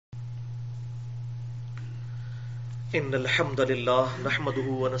إن الحمد لله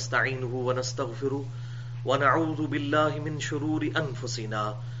نحمده ونستعينه ونستغفره ونعوذ بالله من شرور أنفسنا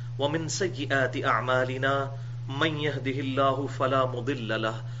ومن سيئات أعمالنا من يهده الله فلا مضل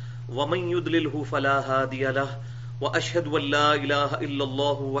له ومن يضلله فلا هادي له وأشهد أن لا إله إلا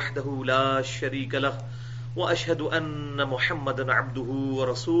الله وحده لا شريك له وأشهد أن محمدا عبده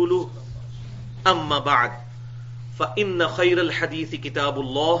ورسوله أما بعد فإن خير الحديث كتاب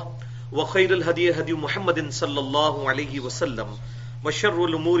الله وخير الهدي هدي محمد صلى الله عليه وسلم وشر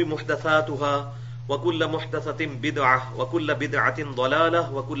الأمور محدثاتها وكل محدثة بدعة وكل بدعة ضلالة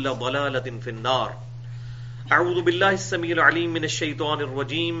وكل ضلالة في النار. أعوذ بالله السميع العليم من الشيطان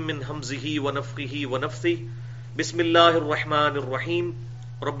الرجيم من همزه ونفخه ونفثه. بسم الله الرحمن الرحيم.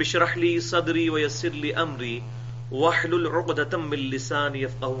 رب اشرح لي صدري ويسر لي أمري واحلل عقدة من لساني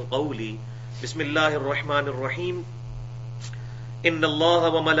يفقهوا قولي. بسم الله الرحمن الرحيم. ان اللہ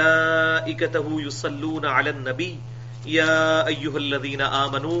وملائکته یصلون علی النبی یا ایھا الذین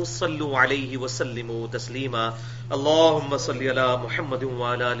آمنوا صلوا علیہ وسلموا تسلیما. اللهم صل علی محمد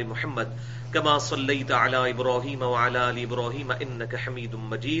وعلی آل محمد كما صلیت علی ابراہیم وعلی آل ابراہیم انک حمید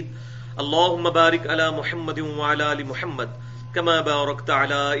مجید. اللهم بارک علی محمد وعلی آل محمد كما بارکت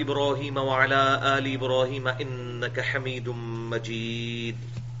علی ابراہیم وعلی آل ابراہیم انک حمید مجید.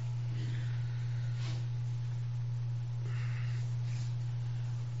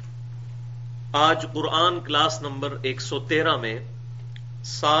 آج قرآن کلاس نمبر 113 میں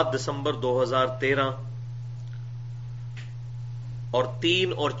 7 دسمبر 2013 اور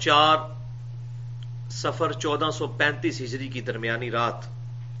 3 اور 4 سفر 1435 ہجری کی درمیانی رات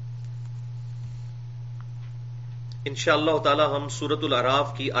انشاءاللہ تعالی ہم سورۃ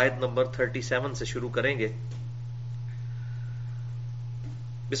الاعراف کی آیت نمبر 37 سے شروع کریں گے.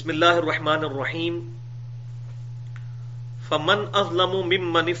 بسم اللہ الرحمن الرحیم. فمن اظلم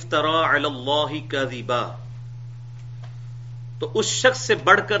ممن افترى على الله كذبا. تو اس شخص سے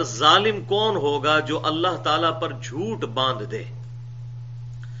بڑھ کر ظالم کون ہوگا جو اللہ تعالی پر جھوٹ باندھ دے،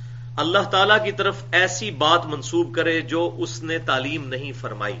 اللہ تعالی کی طرف ایسی بات منسوب کرے جو اس نے تعلیم نہیں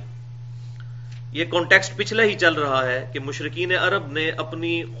فرمائی. یہ کانٹیکسٹ پچھلے ہی چل رہا ہے کہ مشرکین عرب نے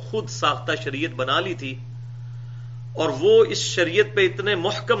اپنی خود ساختہ شریعت بنا لی تھی اور وہ اس شریعت پہ اتنے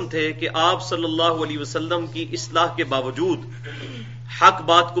محکم تھے کہ آپ صلی اللہ علیہ وسلم کی اصلاح کے باوجود حق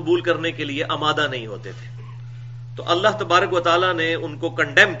بات قبول کرنے کے لیے آمادہ نہیں ہوتے تھے. تو اللہ تبارک و تعالیٰ نے ان کو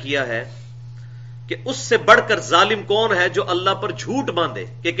کنڈیم کیا ہے کہ اس سے بڑھ کر ظالم کون ہے جو اللہ پر جھوٹ باندھے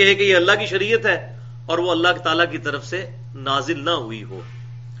کہ کہے کہ یہ اللہ کی شریعت ہے اور وہ اللہ تعالیٰ کی طرف سے نازل نہ ہوئی ہو.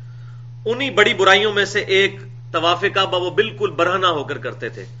 انہی بڑی برائیوں میں سے ایک طواف کعبہ وہ بالکل برہنہ ہو کر کرتے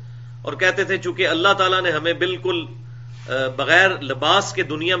تھے اور کہتے تھے چونکہ اللہ تعالیٰ نے ہمیں بالکل بغیر لباس کے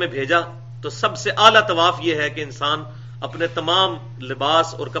دنیا میں بھیجا تو سب سے اعلیٰ طواف یہ ہے کہ انسان اپنے تمام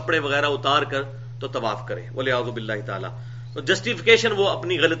لباس اور کپڑے وغیرہ اتار کر تو طواف کرے والعیاذ باللہ تعالیٰ. تو جسٹیفیکیشن وہ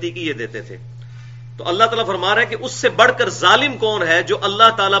اپنی غلطی کی یہ دیتے تھے. تو اللہ تعالیٰ فرما رہا ہے کہ اس سے بڑھ کر ظالم کون ہے جو اللہ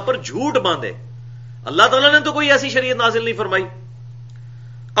تعالیٰ پر جھوٹ باندھے. اللہ تعالیٰ نے تو کوئی ایسی شریعت نازل نہیں فرمائی.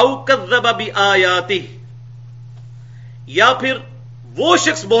 او کذب بآیاتہ، یا پھر وہ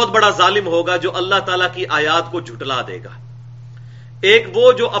شخص بہت بڑا ظالم ہوگا جو اللہ تعالیٰ کی آیات کو جھٹلا دے گا. ایک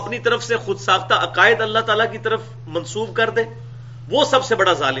وہ جو اپنی طرف سے خود ساختہ عقائد اللہ تعالیٰ کی طرف منسوب کر دے، وہ سب سے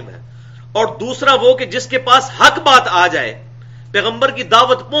بڑا ظالم ہے. اور دوسرا وہ کہ جس کے پاس حق بات آ جائے، پیغمبر کی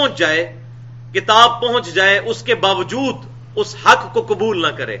دعوت پہنچ جائے، کتاب پہنچ جائے، اس کے باوجود اس حق کو قبول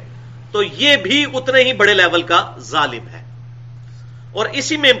نہ کرے، تو یہ بھی اتنے ہی بڑے لیول کا ظالم ہے. اور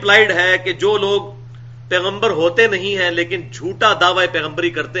اسی میں امپلائیڈ ہے کہ جو لوگ پیغمبر ہوتے نہیں ہیں لیکن جھوٹا دعوی پیغمبری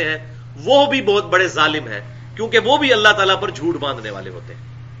کرتے ہیں وہ بھی بہت بڑے ظالم ہیں، کیونکہ وہ بھی اللہ تعالیٰ پر جھوٹ باندھنے والے ہوتے ہیں.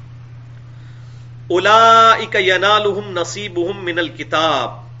 اولئک ینالہم نصیبہم من الکتاب.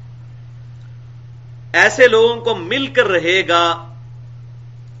 ایسے لوگوں کو مل کر رہے گا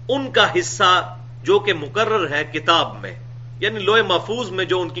ان کا حصہ جو کہ مقرر ہے کتاب میں، یعنی لوح محفوظ میں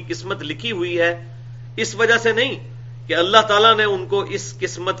جو ان کی قسمت لکھی ہوئی ہے. اس وجہ سے نہیں کہ اللہ تعالیٰ نے ان کو اس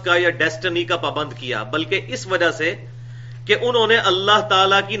قسمت کا یا ڈیسٹنی کا پابند کیا، بلکہ اس وجہ سے کہ انہوں نے اللہ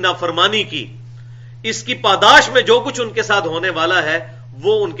تعالیٰ کی نافرمانی کی. اس کی پاداش میں جو کچھ ان کے ساتھ ہونے والا ہے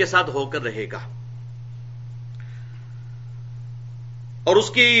وہ ان کے ساتھ ہو کر رہے گا. اور اس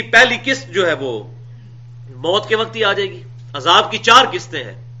کی پہلی قسط جو ہے وہ موت کے وقت ہی آ جائے گی. عذاب کی 4 قسطیں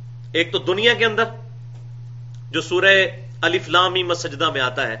ہیں. ایک تو دنیا کے اندر جو سورہ الف لام میم السجدہ میں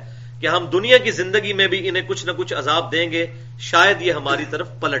آتا ہے کہ ہم دنیا کی زندگی میں بھی انہیں کچھ نہ کچھ عذاب دیں گے، شاید یہ ہماری طرف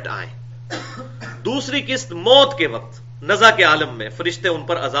پلٹ آئیں. دوسری قسط موت کے وقت نزع کے عالم میں فرشتے ان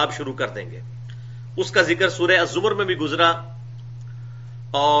پر عذاب شروع کر دیں گے. اس کا ذکر سورہ الزمر میں بھی گزرا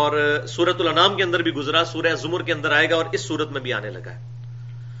اور سورۃ الانعام کے اندر بھی گزرا، سورہ الزمر کے اندر آئے گا اور اس سورت میں بھی آنے لگا ہے.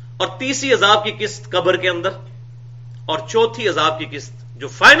 اور تیسری عذاب کی قسط قبر کے اندر اور چوتھی عذاب کی قسط جو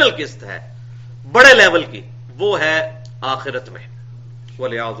فائنل قسط ہے بڑے لیول کی، وہ ہے آخرت میں،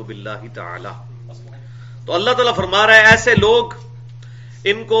 والعیاذ باللہ تعالی۔ تو اللہ تعالیٰ فرما رہا ہے ایسے لوگ،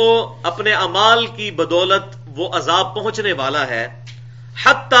 ان کو اپنے اعمال کی بدولت وہ عذاب پہنچنے والا ہے،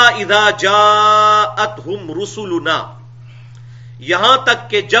 حتی اذا جاءتہم رسلنا، یہاں تک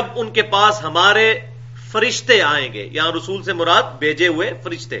کہ جب ان کے پاس ہمارے فرشتے آئیں گے، یہاں رسول سے مراد بھیجے ہوئے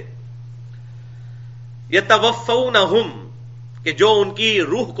فرشتے، یتوفونہم، کہ جو ان کی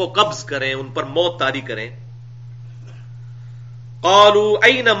روح کو قبض کریں، ان پر موت طاری کریں، قالوا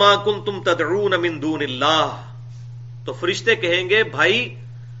این ما کنتم تدعون من دون اللہ، تو فرشتے کہیں گے بھائی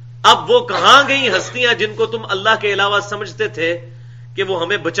اب وہ کہاں گئی ہستیاں جن کو تم اللہ کے علاوہ سمجھتے تھے کہ وہ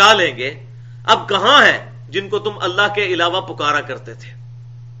ہمیں بچا لیں گے، اب کہاں ہیں جن کو تم اللہ کے علاوہ پکارا کرتے تھے؟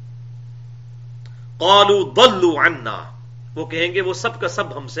 قالوا ضلوا عنا، وہ کہیں گے وہ سب کا سب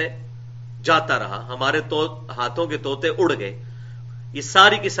ہم سے جاتا رہا، ہمارے ہاتھوں کے طوطے اڑ گئے، یہ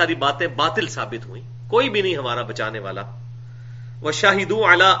ساری کی ساری باتیں باطل ثابت ہوئیں، کوئی بھی نہیں ہمارا بچانے والا۔ وَشَهِدُوا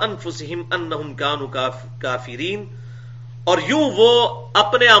عَلَىٰ أَنفُسِهِمْ أَنَّهُمْ كَانُوا كَافِرِينَ، اور یوں وہ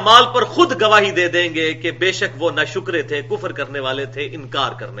اپنے اعمال پر خود گواہی دے دیں گے کہ بے شک وہ ناشکرے تھے، کفر کرنے والے تھے،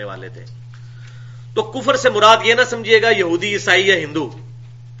 انکار کرنے والے تھے۔ تو کفر سے مراد یہ نہ سمجھیے گا یہودی، عیسائی یا ہندو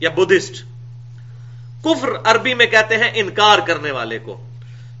یا بدھسٹ، کفر عربی میں کہتے ہیں انکار کرنے والے کو،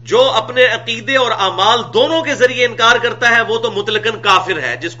 جو اپنے عقیدے اور اعمال دونوں کے ذریعے انکار کرتا ہے وہ تو مطلقاً کافر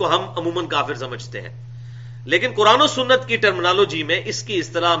ہے، جس کو ہم عموماً کافر سمجھتے ہیں، لیکن قرآن و سنت کی ٹرمنالوجی میں، اس کی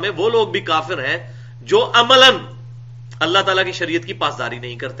اصطلاح میں، وہ لوگ بھی کافر ہیں جو عملاً اللہ تعالیٰ کی شریعت کی پاسداری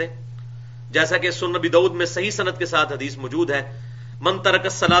نہیں کرتے، جیسا کہ سنن نبی داؤد میں صحیح سند کے ساتھ حدیث موجود ہے، من ترک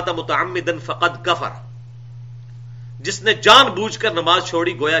الصلاۃ متعمدا فقد کفر، جس نے جان بوجھ کر نماز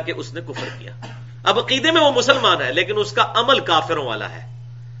چھوڑی گویا کہ اس نے کفر کیا۔ اب عقیدے میں وہ مسلمان ہے لیکن اس کا عمل کافروں والا ہے،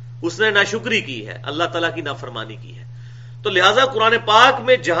 اس نے ناشکری کی ہے، اللہ تعالیٰ کی نافرمانی کی ہے۔ تو لہذا قرآن پاک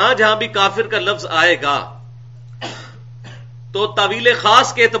میں جہاں جہاں بھی کافر کا لفظ آئے گا تو تعویل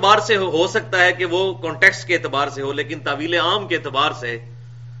خاص کے اعتبار سے ہو سکتا ہے کہ وہ کانٹیکسٹ کے اعتبار سے ہو، لیکن تعویل عام کے اعتبار سے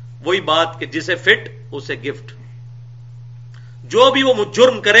وہی بات کہ جسے فٹ اسے گفٹ، جو بھی وہ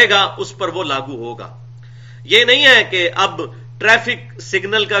جرم کرے گا اس پر وہ لاگو ہوگا۔ یہ نہیں ہے کہ اب ٹریفک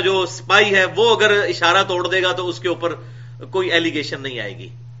سگنل کا جو سپاہی ہے وہ اگر اشارہ توڑ دے گا تو اس کے اوپر کوئی ایلیگیشن نہیں آئے گی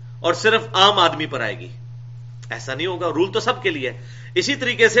اور صرف عام آدمی پر آئے گی، ایسا نہیں ہوگا، رول تو سب کے لیے۔ اسی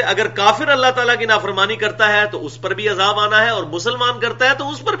طریقے سے اگر کافر اللہ تعالیٰ کی نافرمانی کرتا ہے تو اس پر بھی عذاب آنا ہے، اور مسلمان کرتا ہے تو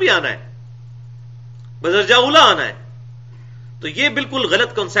اس پر بھی آنا ہے، بدرجہ اولا آنا ہے۔ تو یہ بالکل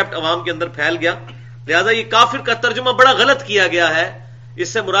غلط کنسپٹ عوام کے اندر پھیل گیا، لہذا یہ کافر کا ترجمہ بڑا غلط کیا گیا ہے۔ اس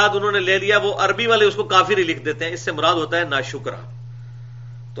سے مراد انہوں نے لے لیا، وہ عربی والے اس کو کافر ہی لکھ دیتے ہیں، اس سے مراد ہوتا ہے ناشکرا۔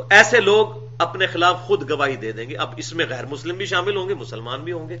 تو ایسے لوگ اپنے خلاف خود گواہی دے دیں گے۔ اب اس میں غیر مسلم بھی شامل ہوں گے، مسلمان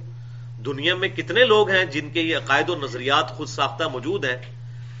بھی ہوں گے۔ دنیا میں کتنے لوگ ہیں جن کے یہ عقائد و نظریات خود ساختہ موجود ہیں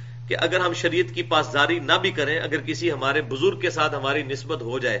کہ اگر ہم شریعت کی پاسداری نہ بھی کریں، اگر کسی ہمارے بزرگ کے ساتھ ہماری نسبت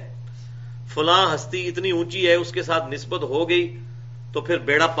ہو جائے، فلاں ہستی اتنی اونچی ہے اس کے ساتھ نسبت ہو گئی تو پھر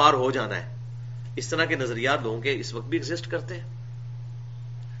بیڑا پار ہو جانا ہے، اس طرح کے نظریات لوگوں کے اس وقت بھی ایگزسٹ کرتے ہیں۔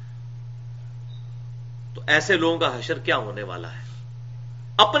 تو ایسے لوگوں کا حشر کیا ہونے والا ہے؟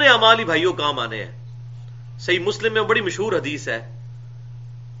 اپنے اعمال ہی بھائیوں کام آنے ہیں۔ صحیح مسلم میں بڑی مشہور حدیث ہے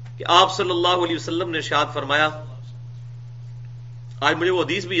کہ آپ صلی اللہ علیہ وسلم نے ارشاد فرمایا، آج مجھے وہ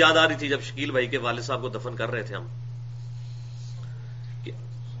حدیث بھی یاد آ رہی تھی جب شکیل بھائی کے والد صاحب کو دفن کر رہے تھے ہم، کہ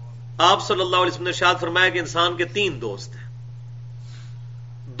آپ صلی اللہ علیہ وسلم نے ارشاد فرمایا کہ انسان کے 3 دوست ہیں،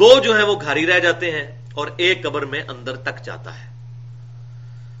 2 جو ہیں وہ گھر ہی رہ جاتے ہیں اور ایک قبر میں اندر تک جاتا ہے۔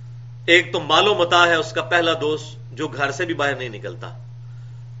 ایک تو مال و متاع ہے اس کا پہلا دوست جو گھر سے بھی باہر نہیں نکلتا،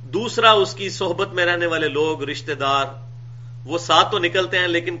 دوسرا اس کی صحبت میں رہنے والے لوگ، رشتہ دار، وہ ساتھ تو نکلتے ہیں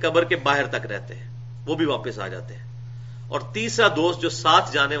لیکن قبر کے باہر تک رہتے ہیں، وہ بھی واپس آ جاتے ہیں، اور تیسرا دوست جو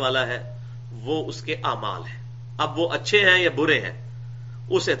ساتھ جانے والا ہے وہ اس کے اعمال ہے، اب وہ اچھے ہیں یا برے ہیں،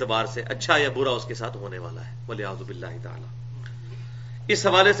 اس اعتبار سے اچھا یا برا اس کے ساتھ ہونے والا ہے، والعیاذ باللہ تعالی۔ اس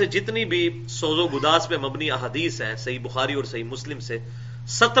حوالے سے جتنی بھی سوز و گداز پہ مبنی احادیث ہیں، صحیح بخاری اور صحیح مسلم سے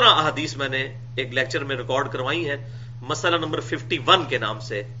 17 احادیث میں نے ایک لیکچر میں ریکارڈ کروائی ہیں، مسئلہ نمبر 51 کے نام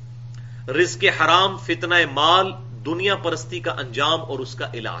سے، رزق حرام، فتنہ مال، دنیا پرستی کا انجام اور اس کا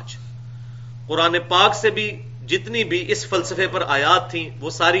علاج۔ قرآن پاک سے بھی جتنی بھی اس فلسفے پر آیات تھیں وہ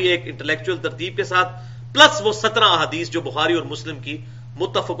ساری ایک انٹلیکچوئل ترتیب کے ساتھ، پلس وہ 17 احادیث جو بخاری اور مسلم کی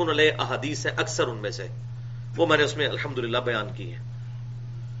متفق علیہ احادیث ہیں، اکثر ان میں سے وہ میں نے اس میں الحمدللہ بیان کی ہیں۔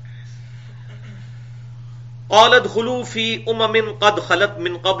 قال ادخلوا في قد خلت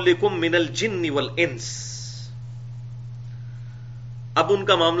من قبلكم من الجن والانس۔ اب ان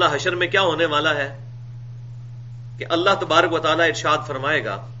کا معاملہ حشر میں کیا ہونے والا ہے کہ اللہ تبارک و تعالی ارشاد فرمائے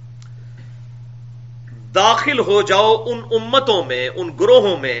گا، داخل ہو جاؤ ان امتوں میں، ان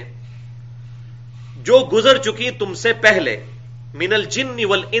گروہوں میں جو گزر چکی تم سے پہلے، من الجن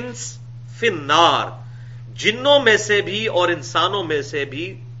والانس فی النار، جنوں میں سے بھی اور انسانوں میں سے بھی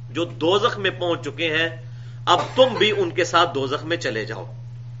جو دوزخ میں پہنچ چکے ہیں، اب تم بھی ان کے ساتھ دوزخ میں چلے جاؤ۔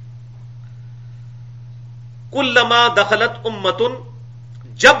 کلما دخلت امتن،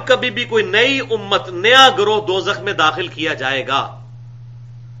 جب کبھی بھی کوئی نئی امت، نیا گروہ دوزخ میں داخل کیا جائے گا،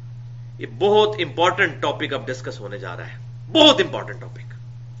 یہ بہت امپورٹنٹ ٹاپک اب ڈسکس ہونے جا رہا ہے، بہت امپورٹنٹ ٹاپک۔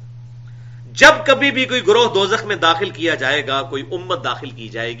 جب کبھی بھی کوئی گروہ دوزخ میں داخل کیا جائے گا، کوئی امت داخل کی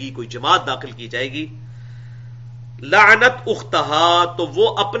جائے گی، کوئی جماعت داخل کی جائے گی، لعنت اختہا، تو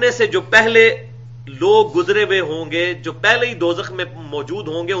وہ اپنے سے جو پہلے لوگ گزرے ہوئے ہوں گے، جو پہلے ہی دوزخ میں موجود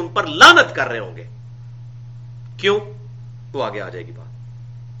ہوں گے، ان پر لعنت کر رہے ہوں گے۔ کیوں؟ تو آگے آ جائے گی بات۔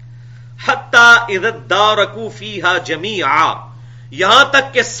 حتی اذا ادارکوا فیہا جمیعا، یہاں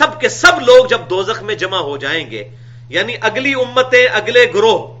تک کہ سب کے سب لوگ جب دوزخ میں جمع ہو جائیں گے، یعنی اگلی امتیں، اگلے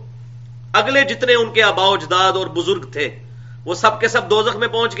گروہ، اگلے جتنے ان کے آباء و اجداد اور بزرگ تھے، وہ سب کے سب دوزخ میں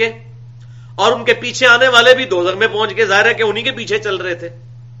پہنچ گئے، اور ان کے پیچھے آنے والے بھی دوزخ میں پہنچ گئے، ظاہر ہے کہ انہی کے پیچھے چل رہے تھے۔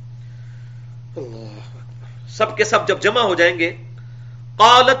 سب کے سب جب جمع ہو جائیں گے،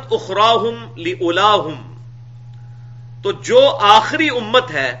 قالت اخراہم لأولاہم، تو جو آخری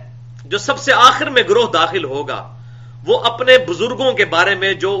امت ہے، جو سب سے آخر میں گروہ داخل ہوگا، وہ اپنے بزرگوں کے بارے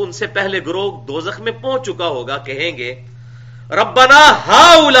میں جو ان سے پہلے گروہ دوزخ میں پہنچ چکا ہوگا، کہیں گے ربنا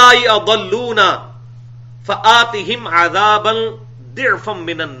ہؤلاء اضلونا فآتهم عذابا ضعفا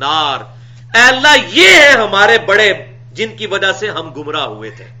من النار، اے اللہ یہ ہیں ہمارے بڑے جن کی وجہ سے ہم گمراہ ہوئے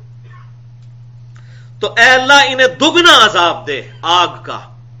تھے، تو اے اللہ انہیں دگنا عذاب دے آگ کا،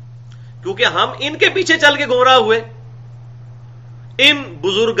 کیونکہ ہم ان کے پیچھے چل کے گمراہ ہوئے، ان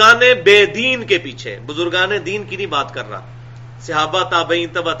بزرگان بے دین کے پیچھے۔ بزرگان دین کی نہیں بات کر رہا، صحابہ، تابعین،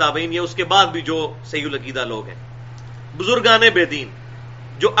 تبع تابعین، یا اس کے بعد بھی جو صحیح العقیدہ لوگ ہیں، بزرگان بے دین،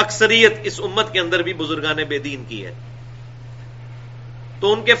 جو اکثریت اس امت کے اندر بھی بزرگان بے دین کی ہے،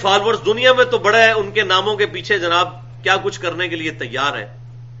 تو ان کے فالورز دنیا میں تو بڑا ہے، ان کے ناموں کے پیچھے جناب کیا کچھ کرنے کے لیے تیار ہیں،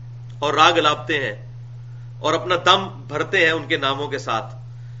 اور راگ الاپتے ہیں، اور اپنا دم بھرتے ہیں ان کے ناموں کے ساتھ،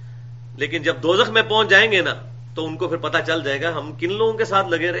 لیکن جب دوزخ میں پہنچ جائیں گے نا، تو ان کو پھر پتہ چل جائے گا ہم کن لوگوں کے ساتھ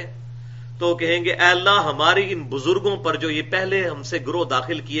لگے رہے، تو کہیں گے اے اللہ ہماری ان بزرگوں پر جو یہ پہلے ہم سے گروہ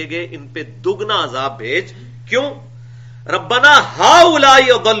داخل کیے گئے، ان پہ دگنا عذاب بھیج۔ کیوں؟ ربنا ہؤلاء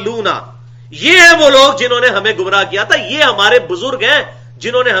اضلونا، یہ ہیں وہ لوگ جنہوں نے ہمیں گمراہ کیا تھا، یہ ہمارے بزرگ ہیں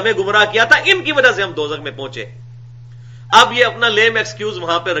جنہوں نے ہمیں گمراہ کیا تھا، ان کی وجہ سے ہم دوزخ میں پہنچے۔ اب یہ اپنا لیم ایکسکیوز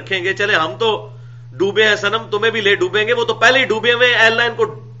وہاں پہ رکھیں گے، چلے ہم تو ڈوبے ہیں صنم، تمہیں بھی لے ڈوبیں گے، وہ تو پہلے ہی ڈوبے ہوئے، اے اللہ ان کو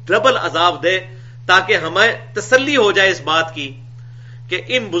ڈبل عذاب دے، تاکہ ہمیں تسلی ہو جائے اس بات کی کہ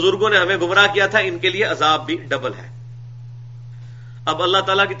ان بزرگوں نے ہمیں گمراہ کیا تھا، ان کے لیے عذاب بھی ڈبل ہے۔ اب اللہ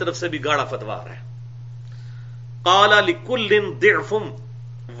تعالیٰ کی طرف سے بھی گاڑا فتویٰ آ رہا ہے، قال لکل ضعف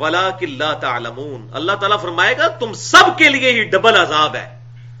ولکن لا تعلمون، اللہ تعالیٰ فرمائے گا تم سب کے لیے ہی ڈبل عذاب ہے،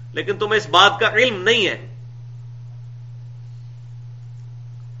 لیکن تمہیں اس بات کا علم نہیں ہے۔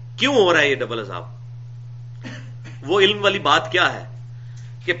 کیوں ہو رہا ہے یہ ڈبل عذاب؟ وہ علم والی بات کیا ہے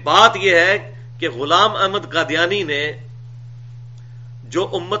کہ بات یہ ہے کہ غلام احمد قادیانی نے جو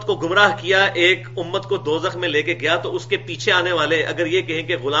امت کو گمراہ کیا، ایک امت کو دوزخ میں لے کے گیا، تو اس کے پیچھے آنے والے اگر یہ کہیں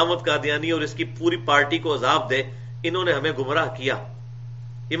کہ غلام احمد قادیانی اور اس کی پوری پارٹی کو عذاب دے، انہوں نے ہمیں گمراہ کیا،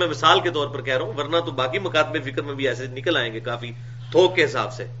 یہ میں مثال کے طور پر کہہ رہا ہوں، ورنہ تو باقی مکاتب فکر میں بھی ایسے نکل آئیں گے کافی تھوک کے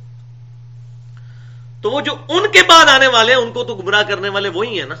حساب سے۔ تو وہ جو ان کے بعد آنے والے ہیں ان کو تو گمراہ کرنے والے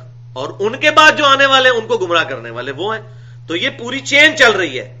وہی ہیں نا، اور ان کے بعد جو آنے والے ہیں ان کو گمراہ کرنے والے وہ ہیں، تو یہ پوری چین چل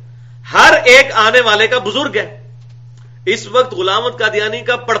رہی ہے، ہر ایک آنے والے کا بزرگ ہے۔ اس وقت غلام احمد قادیانی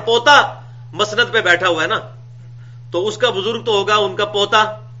کا پڑپوتا مسند پہ بیٹھا ہوا ہے نا، تو اس کا بزرگ تو ہوگا ان کا پوتا،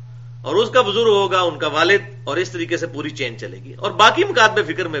 اور اس کا بزرگ ہوگا ان کا والد، اور اس طریقے سے پوری چین چلے گی۔ اور باقی مکاتب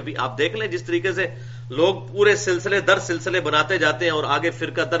فکر میں بھی آپ دیکھ لیں جس طریقے سے لوگ پورے سلسلے در سلسلے بناتے جاتے ہیں، اور آگے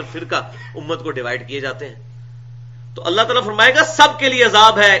فرقہ در فرقہ امت کو ڈیوائیڈ کیے جاتے ہیں، تو اللہ تعالیٰ فرمائے گا سب کے لیے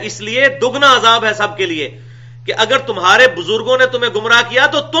عذاب ہے، اس لیے دگنا عذاب ہے سب کے لیے، کہ اگر تمہارے بزرگوں نے تمہیں گمراہ کیا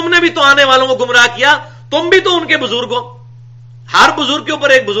تو تم نے بھی تو آنے والوں کو گمراہ کیا، تم بھی تو ان کے بزرگ ہو، ہر بزرگ کے اوپر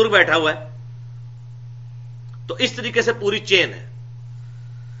ایک بزرگ بیٹھا ہوا ہے، تو اس طریقے سے پوری چین ہے۔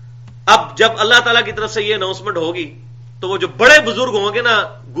 اب جب اللہ تعالیٰ کی طرف سے یہ اناؤنسمنٹ ہوگی تو وہ جو بڑے بزرگ ہوں گے نا،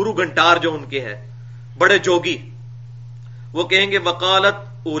 گرو گھنٹار جو ان کے ہیں، بڑے جوگی، وہ کہیں گے وقالت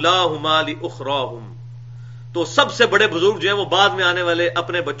اولاہما لاخراہم، تو سب سے بڑے بزرگ جو ہیں وہ بعد میں آنے والے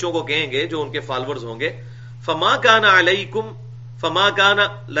اپنے بچوں کو کہیں گے جو ان کے فالورز ہوں گے، فما کان علیکم فما کان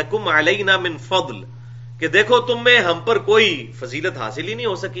لکم علینا من فضل، کہ دیکھو تم میں ہم پر کوئی فضیلت حاصل ہی نہیں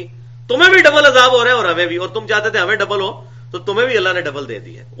ہو سکی، تمہیں بھی ڈبل عذاب ہو رہا ہے اور ہمیں بھی، اور تم چاہتے تھے ہمیں ڈبل ہو تو تمہیں بھی اللہ نے ڈبل دے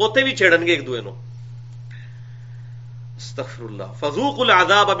دی ہے، اوتے بھی چھیڑن گے ایک دوے نو۔ استغفر اللہ فذوقوا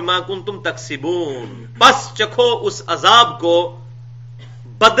العذاب بما کنتم تکسبون، بس چکھو اس عذاب کو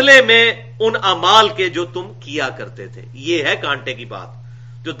بدلے میں ان اعمال کے جو تم کیا کرتے تھے. یہ ہے کانٹے کی بات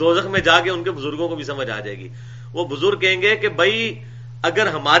جو دوزخ میں جا کے ان کے بزرگوں کو بھی سمجھ آ جائے گی. وہ بزرگ کہیں گے کہ بھائی اگر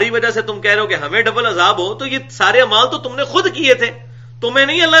ہماری وجہ سے تم کہہ رہے ہو کہ ہمیں ڈبل عذاب ہو تو یہ سارے اعمال تو تم نے خود کیے تھے، تمہیں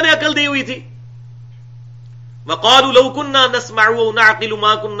نہیں اللہ نے عقل دی ہوئی تھی. وقالوا لو كنا نسمع ونعقل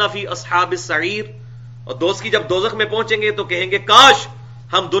ما كنا في اصحاب السعير، اور دوست کی جب دوزخ میں پہنچیں گے تو کہیں گے کاش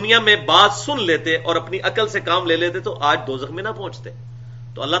ہم دنیا میں بات سن لیتے اور اپنی عقل سے کام لے لیتے تو آج دوزخ میں نہ پہنچتے.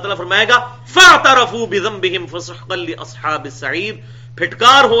 تو اللہ تعالیٰ فرمائے گا فاعترفوا بذنبهم فسحقا لاصحاب السعير،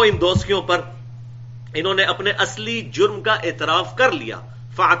 پھٹکار ہو ان دوستیوں پر، انہوں نے اپنے اصلی جرم کا اعتراف کر لیا.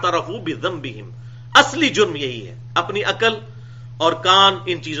 فاعترفوا بذنبهم، اصلی جرم یہی ہے اپنی عقل اور کان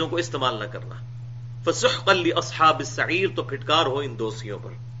ان چیزوں کو استعمال نہ کرنا. فسحقا لاصحاب السعير، تو پھٹکار ہو ان دوستیوں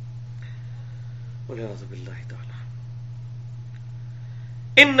پر. والعیاذ باللہ تعالی.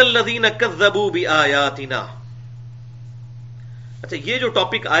 ان الذین کذبوا بآیاتنا. اچھا یہ جو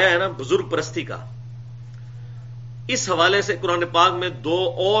ٹاپک آیا ہے نا بزرگ پرستی کا، اس حوالے سے قرآن پاک میں دو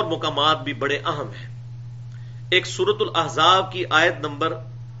اور مقامات بھی بڑے اہم ہیں. ایک سورۃ الاحزاب کی آیت نمبر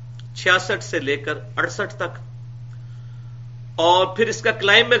 66 سے لے کر 68 تک، اور پھر اس کا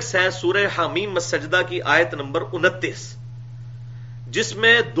کلائمیکس ہے سورہ حامیم السجدہ کی آیت نمبر 29، جس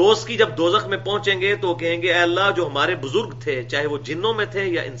میں دوست کی جب دوزخ میں پہنچیں گے تو کہیں گے اے اللہ جو ہمارے بزرگ تھے، چاہے وہ جنوں میں تھے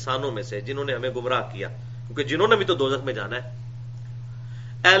یا انسانوں میں سے، جنہوں نے ہمیں گمراہ کیا، کیونکہ جنہوں نے بھی تو دوزخ میں جانا ہے،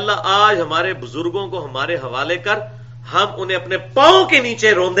 اے اللہ آج ہمارے بزرگوں کو ہمارے حوالے کر، ہم انہیں اپنے پاؤں کے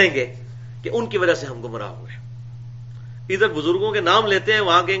نیچے روندیں گے کہ ان کی وجہ سے ہم گمراہ ہوئے. ادھر بزرگوں کے نام لیتے ہیں،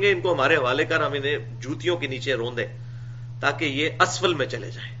 وہاں کہیں گے ان کو ہمارے حوالے کر، ہم انہیں جوتیوں کے نیچے روندیں تاکہ یہ اسفل میں چلے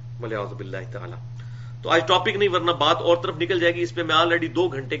جائیں. والعیاذ باللہ تعالی. تو آج ٹاپک نہیں ورنہ بات اور طرف نکل جائے گی. اس پہ میں آلریڈی 2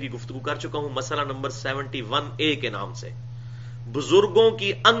 گھنٹے کی گفتگو کر چکا ہوں، مسئلہ نمبر 71A کے نام سے، بزرگوں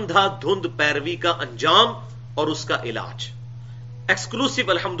کی اندھا دھند پیروی کا انجام اور اس کا علاج. ایکسکلوسیو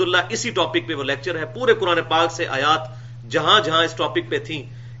الحمدللہ اسی ٹاپک پہ وہ لیکچر ہے. پورے قرآن پاک سے آیات جہاں جہاں اس ٹاپک پہ تھیں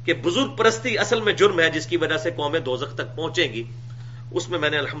کہ بزرگ پرستی اصل میں جرم ہے جس کی وجہ سے قومیں دوزخ تک پہنچیں گی، اس میں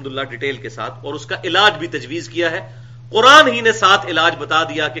نے الحمدللہ ڈیٹیل کے ساتھ اور اس کا علاج بھی تجویز کیا ہے. قرآن ہی نے ساتھ علاج بتا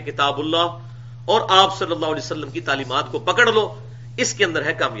دیا کہ کتاب اللہ اور آپ صلی اللہ علیہ وسلم کی تعلیمات کو پکڑ لو، اس کے اندر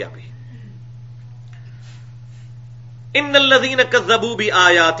ہے کامیابی. ان الذین کذبوا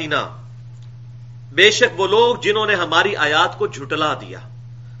بآیاتنا، بے شک وہ لوگ جنہوں نے ہماری آیات کو جھٹلا دیا.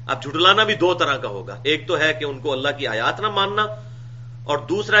 اب جھٹلانا بھی 2 طرح کا ہوگا، ایک تو ہے کہ ان کو اللہ کی آیات نہ ماننا، اور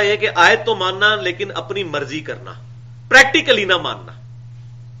دوسرا یہ کہ آیت تو ماننا لیکن اپنی مرضی کرنا، پریکٹیکلی نہ ماننا.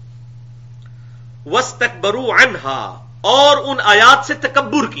 وَاسْتَكْبَرُوا عَنْهَا، اور ان آیات سے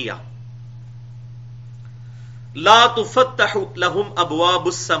تکبر کیا. لا تفتح لهم ابواب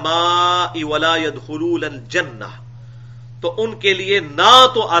السماء ولا يدخلون الجنہ، تو ان کے لیے نہ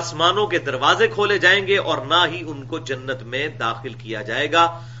تو آسمانوں کے دروازے کھولے جائیں گے اور نہ ہی ان کو جنت میں داخل کیا جائے گا.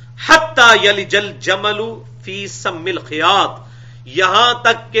 حتی یلج الجمل فی سم الخیاط، یہاں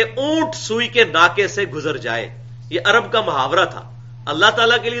تک کہ اونٹ سوئی کے ناکے سے گزر جائے. یہ عرب کا محاورہ تھا، اللہ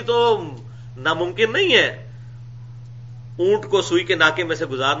تعالیٰ کے لیے تو ناممکن نہیں ہے اونٹ کو سوئی کے ناکے میں سے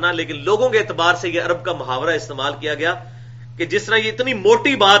گزارنا، لیکن لوگوں کے اعتبار سے یہ عرب کا محاورہ استعمال کیا گیا کہ جس طرح یہ اتنی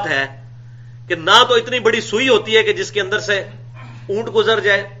موٹی بات ہے کہ نہ تو اتنی بڑی سوئی ہوتی ہے کہ جس کے اندر سے اونٹ گزر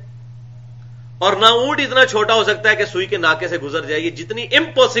جائے، اور نہ اونٹ اتنا چھوٹا ہو سکتا ہے کہ سوئی کے ناکے سے گزر جائے. یہ جتنی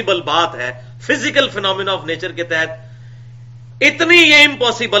امپاسبل بات ہے فزیکل فینومینا آف نیچر کے تحت، اتنی یہ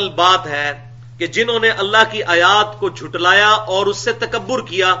امپاسبل بات ہے کہ جنہوں نے اللہ کی آیات کو جھٹلایا اور اس سے تکبر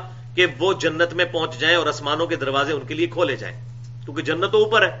کیا کہ وہ جنت میں پہنچ جائیں اور آسمانوں کے دروازے ان کے لیے کھولے جائیں، کیونکہ جنت تو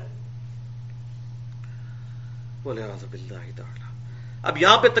اوپر ہے. والعیاذ باللہ تعالی. اب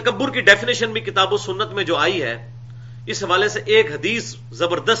یہاں پہ تکبر کی ڈیفینیشن بھی کتاب و سنت میں جو آئی ہے، اس حوالے سے ایک حدیث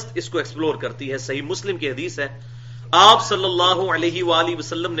زبردست اس کو ایکسپلور کرتی ہے. صحیح مسلم کی حدیث ہے، آپ صلی اللہ علیہ وآلہ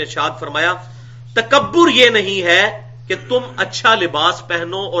وسلم نے ارشاد فرمایا تکبر یہ نہیں ہے کہ تم اچھا لباس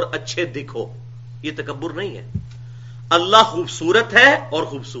پہنو اور اچھے دکھو، یہ تکبر نہیں ہے. اللہ خوبصورت ہے اور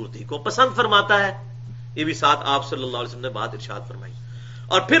خوبصورتی کو پسند فرماتا ہے، یہ بھی ساتھ آپ صلی اللہ علیہ وسلم نے بات ارشاد فرمائی.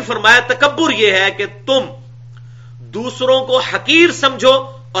 اور پھر فرمایا تکبر یہ ہے کہ تم دوسروں کو حقیر سمجھو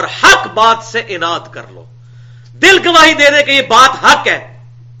اور حق بات سے اناد کر لو، دل گواہی دے دے کہ یہ بات حق ہے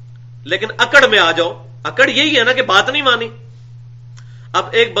لیکن اکڑ میں آ جاؤ. اکڑ یہی ہے نا کہ بات نہیں مانی. اب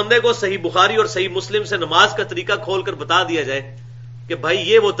ایک بندے کو صحیح بخاری اور صحیح مسلم سے نماز کا طریقہ کھول کر بتا دیا جائے کہ بھائی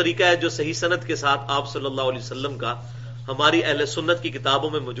یہ وہ طریقہ ہے جو صحیح سند کے ساتھ آپ صلی اللہ علیہ وسلم کا ہماری اہل سنت کی کتابوں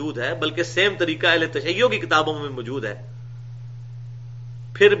میں موجود ہے، بلکہ سیم طریقہ اہل تشیع کی کتابوں میں موجود ہے،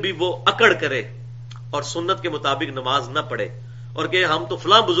 پھر بھی وہ اکڑ کرے اور سنت کے مطابق نماز نہ پڑھے اور کہ ہم تو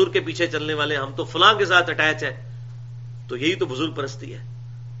فلاں بزرگ کے پیچھے چلنے والے، ہم تو فلاں کے ساتھ اٹیچ ہیں، تو یہی تو بزرگ پرستی ہے.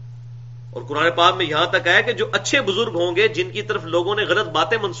 اور قرآن پاک میں یہاں تک ہے کہ جو اچھے بزرگ ہوں گے جن کی طرف لوگوں نے غلط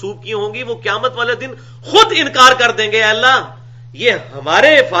باتیں منسوب کی ہوں گی وہ قیامت والے دن خود انکار کر دیں گے، اے اللہ یہ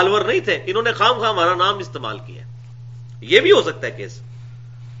ہمارے فالوور نہیں تھے، انہوں نے خام خواہ ہمارا نام استعمال کیا. یہ بھی ہو سکتا ہے کیس.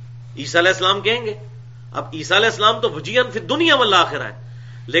 عیسیٰ علیہ السلام کہیں گے. اب عیسیٰ علیہ السلام تو وجیہن فی الدنیا والآخرہ ہے،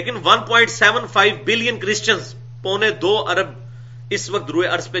 لیکن 1.75 بلین کرسچنز، 2.25 ارب اس وقت روئے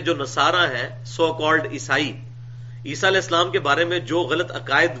ارض پہ جو نصارہ ہیں، سو کالڈ عیسائی، عیسیٰ علیہ السلام کے بارے میں جو غلط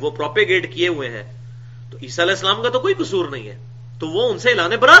عقائد وہ پروپیگیٹ کیے ہوئے ہیں، تو عیسیٰ علیہ السلام کا تو کوئی قصور نہیں ہے، تو وہ ان سے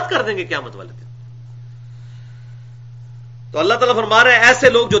اعلان برات کر دیں گے قیامت والے دن. تو اللہ تعالیٰ فرما رہے ہیں ایسے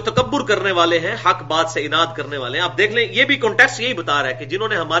لوگ جو تکبر کرنے والے ہیں، حق بات سے اناد کرنے والے ہیں. آپ دیکھ لیں یہ بھی کانٹیکسٹ یہی بتا رہا ہے کہ جنہوں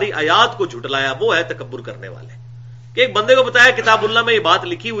نے ہماری آیات کو جھٹلایا وہ ہے تکبر کرنے والے. کہ ایک بندے کو بتایا کتاب اللہ میں یہ بات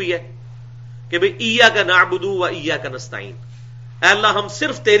لکھی ہوئی ہے کہ بھئی ایاک نعبد و ایاک نستعین، اے اللہ ہم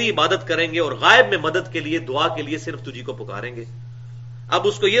صرف تیری عبادت کریں گے اور غائب میں مدد کے لیے دعا کے لیے صرف تجھی کو پکاریں گے. اب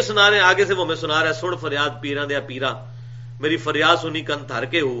اس کو یہ سنا رہے ہیں آگے سے وہ میں سنا رہا ہے، سن فریاد پیراں دیا پیرا میری فریاد سنی کن تھر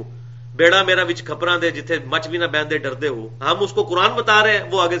کے ہو، بیڑا میرا وچ کھپراں دے جتھے مچ بھی نہ بہندے ڈردے ہو. ہم اس کو قرآن بتا رہے ہیں،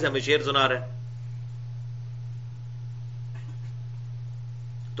 وہ آگے سے ہمیں شعر سنا رہے ہیں.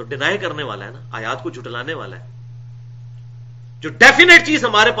 تو ڈینائی کرنے والا ہے نا، آیات کو جھٹلانے والا ہے. جو ڈیفینیٹ چیز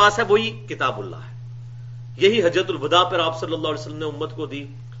ہمارے پاس ہے وہی کتاب اللہ ہے. یہی حجت الوداع پر آپ صلی اللہ علیہ وسلم نے امت کو دی،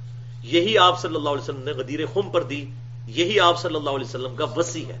 یہی آپ صلی اللہ علیہ وسلم نے غدیر خم پر دی، یہی آپ صلی اللہ علیہ وسلم کا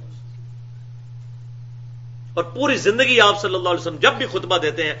وصی ہے. اور پوری زندگی آپ صلی اللہ علیہ وسلم جب بھی خطبہ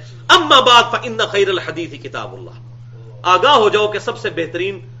دیتے ہیں اما بعد فإن خیر الحدیث کتاب اللہ، آگاہ ہو جاؤ کہ سب سے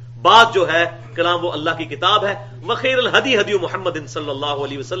بہترین بات جو ہے کلام وہ اللہ کی کتاب ہے. وخیر الہدی ہدی محمد صلی اللہ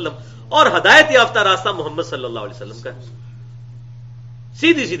علیہ وسلم، اور ہدایت یافتہ راستہ محمد صلی اللہ علیہ وسلم کا ہے.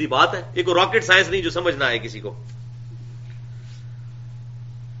 سیدھی سیدھی بات ہے، یہ کوئی راکٹ سائنس نہیں جو سمجھ نہ آئے کسی کو.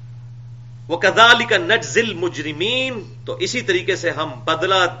 وَكَذَلِكَ نَجْزِي الْمُجْرِمِينَ، تو اسی طریقے سے ہم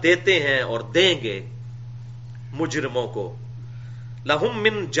بدلہ دیتے ہیں اور دیں گے مجرموں کو. لَهُم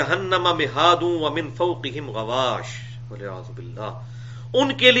مِّن جَهَنَّمَ مِهَادٌ وَمِن فَوْقِهِمْ غَوَاشٍ وَالْعِيَاذُ بِاللَّهِ، ان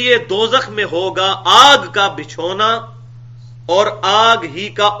کے لیے دوزخ میں ہوگا آگ کا بچھونا اور آگ ہی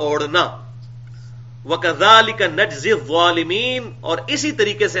کا اوڑھنا. وَكَذَلِكَ نَجْزِي الظَّالِمِينَ، اور اسی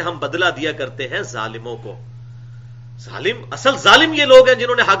طریقے سے ہم بدلہ دیا کرتے ہیں ظالموں کو. ظالم، اصل ظالم یہ لوگ ہیں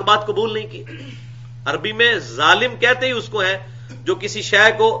جنہوں نے حق بات قبول نہیں کی. عربی میں ظالم کہتے ہی اس کو ہے جو کسی شے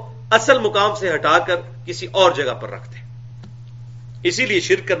کو اصل مقام سے ہٹا کر کسی اور جگہ پر رکھتے. اسی لیے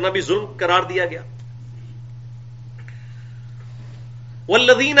شرک کرنا بھی ظلم قرار دیا گیا.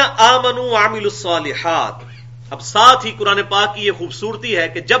 والذین آمنوا وعملوا الصالحات، اب ساتھ ہی قرآن پاک کی یہ خوبصورتی ہے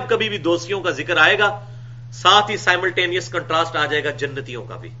کہ جب کبھی بھی دوستیوں کا ذکر آئے گا ساتھ ہی سائملٹینیس کنٹراسٹ آ جائے گا جنتیوں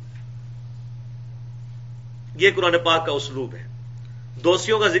کا بھی. یہ قرآن پاک کا اسلوب ہے.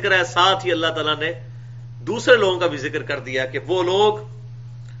 دوستیوں کا ذکر ہے، ساتھ ہی اللہ تعالیٰ نے دوسرے لوگوں کا بھی ذکر کر دیا کہ وہ لوگ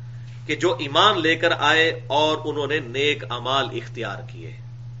کہ جو ایمان لے کر آئے اور انہوں نے نیک اعمال اختیار کیے.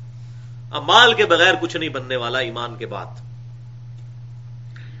 اعمال کے بغیر کچھ نہیں بننے والا ایمان کے بعد.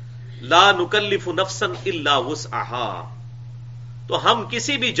 لا نکلف نفسا الا وسعها، تو ہم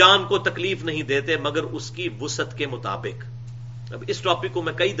کسی بھی جان کو تکلیف نہیں دیتے مگر اس کی وسعت کے مطابق. اب اس ٹاپک کو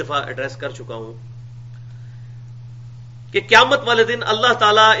میں کئی دفعہ ایڈریس کر چکا ہوں کہ قیامت والے دن اللہ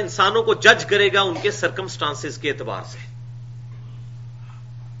تعالیٰ انسانوں کو جج کرے گا ان کے سرکمسٹانسز کے اعتبار سے.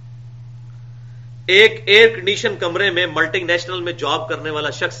 ایک ایئر کنڈیشن کمرے میں ملٹی نیشنل میں جاب کرنے والا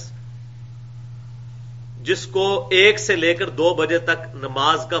شخص جس کو 1 سے لے کر 2 بجے تک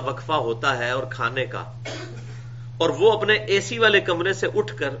نماز کا وقفہ ہوتا ہے اور کھانے کا، اور وہ اپنے اے سی والے کمرے سے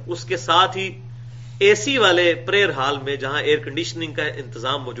اٹھ کر اس کے ساتھ ہی اے سی والے پریئر ہال میں جہاں ایئر کنڈیشننگ کا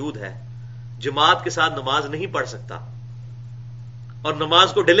انتظام موجود ہے جماعت کے ساتھ نماز نہیں پڑھ سکتا اور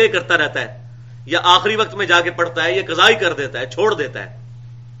نماز کو ڈیلے کرتا رہتا ہے، یا آخری وقت میں جا کے پڑھتا ہے، یا قضائی کر دیتا ہے، چھوڑ دیتا ہے.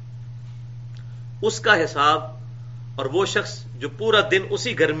 اس کا حساب، اور وہ شخص جو پورا دن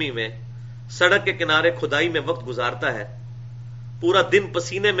اسی گرمی میں سڑک کے کنارے کھدائی میں وقت گزارتا ہے، پورا دن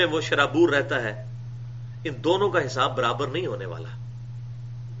پسینے میں وہ شرابور رہتا ہے، ان دونوں کا حساب برابر نہیں ہونے والا.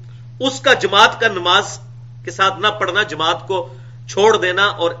 اس کا جماعت کا نماز کے ساتھ نہ پڑھنا، جماعت کو چھوڑ دینا،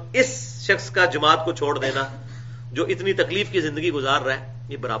 اور اس شخص کا جماعت کو چھوڑ دینا جو اتنی تکلیف کی زندگی گزار رہا ہے،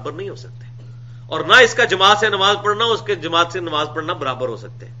 یہ برابر نہیں ہو سکتے. اور نہ اس کا جماعت سے نماز پڑھنا اس کے جماعت سے نماز پڑھنا برابر ہو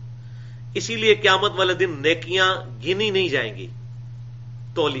سکتے. اسی لیے قیامت والے دن نیکیاں گنی نہیں جائیں گی،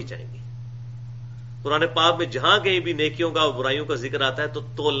 تولی جائیں گی. قرآن پاک میں جہاں کہیں بھی نیکیوں کا اور برائیوں کا ذکر آتا ہے تو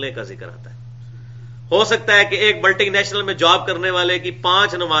تولنے کا ذکر آتا ہے. ہو سکتا ہے کہ ایک ملٹی نیشنل میں جاب کرنے والے کی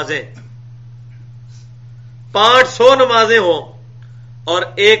 5 نمازیں 500 نمازیں ہوں اور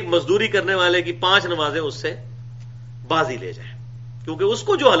ایک مزدوری کرنے والے کی 5 نمازیں اس سے بازی لے جائیں، کیونکہ اس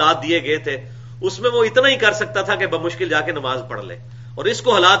کو جو حالات دیے گئے تھے اس میں وہ اتنا ہی کر سکتا تھا کہ بمشکل جا کے نماز پڑھ لے، اور اس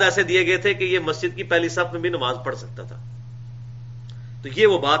کو حالات ایسے دیے گئے تھے کہ یہ مسجد کی پہلی صف میں بھی نماز پڑھ سکتا تھا. تو یہ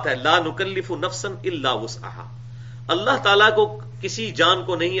وہ بات ہے، لا نکلف نفسا الا وسعها. اللہ تعالیٰ کو کسی جان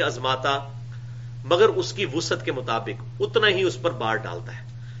کو نہیں آزماتا مگر اس کی وسعت کے مطابق، اتنا ہی اس پر بار ڈالتا ہے.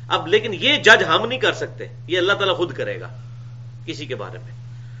 اب لیکن یہ جج ہم نہیں کر سکتے، یہ اللہ تعالیٰ خود کرے گا کسی کے بارے میں.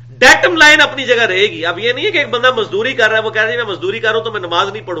 ڈیٹم لائن اپنی جگہ رہے گی. اب یہ نہیں ہے کہ ایک بندہ مزدوری کر رہا ہے، وہ کہہ رہا ہے میں مزدوری کر رہا ہوں تو میں نماز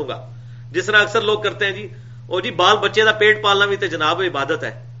نہیں پڑھوں گا، جس طرح اکثر لوگ کرتے ہیں. جی اور جی بال بچے کا پیٹ پالنا بھی تو جناب عبادت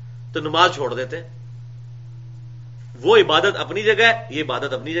ہے، تو نماز چھوڑ دیتے ہیں. وہ عبادت اپنی جگہ ہے، یہ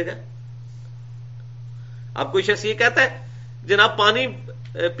عبادت اپنی جگہ ہے. اب کوئی شخص یہ کہتا ہے جناب پانی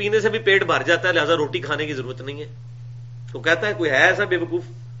پینے سے بھی پیٹ بھر جاتا ہے لہذا روٹی کھانے کی ضرورت نہیں ہے. تو کہتا ہے کوئی ہے ایسا بے وقوف؟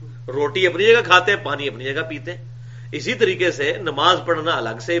 روٹی اپنی جگہ کھاتے ہیں، پانی اپنی جگہ پیتے ہیں. اسی طریقے سے نماز پڑھنا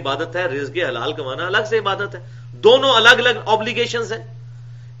الگ سے عبادت ہے، رزق حلال کمانا الگ سے عبادت ہے. دونوں الگ الگ آبلیگیشنز ہیں.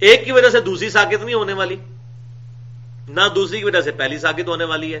 ایک کی وجہ سے دوسری ساقط نہیں ہونے والی، نہ دوسری کی وجہ سے پہلی ساقط ہونے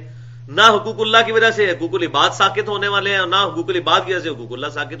والی ہے. نہ حقوق اللہ کی وجہ سے حقوق العباد ساقط ہونے والے ہیں، اور نہ حقوق العباد کی وجہ سے حقوق اللہ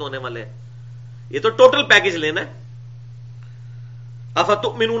ساقط ہونے والے ہیں. یہ تو ٹوٹل پیکج لینا ہے.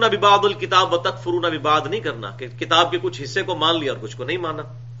 افتؤمنون ببعض الکتاب وتکفرون ببعض نہیں کرنا کہ کتاب کے کچھ حصے کو مان لیا اور کچھ کو نہیں مانا.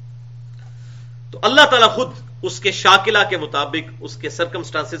 تو اللہ تعالیٰ خود اس کے شاکلہ کے مطابق، اس کے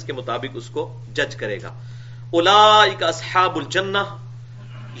سرکمسٹانسز کے مطابق اس کو جج کرے گا. اولئک اصحاب الجنہ،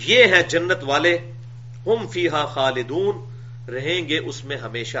 یہ ہیں جنت والے، ہم فیہا خالدون، رہیں گے اس میں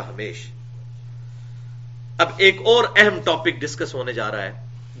ہمیشہ ہمیش. اب ایک اور اہم ٹاپک ڈسکس ہونے جا رہا ہے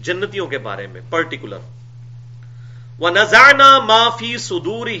جنتیوں کے بارے میں پرٹیکولر. وَنَزَعْنَا مَا فِي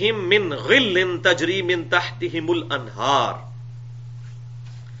صُدُورِهِم مِّن غِلٍّ تَجْرِي مِن تَحْتِهِمُ الْأَنْهَارُ،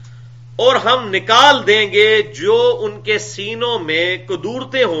 اور ہم نکال دیں گے جو ان کے سینوں میں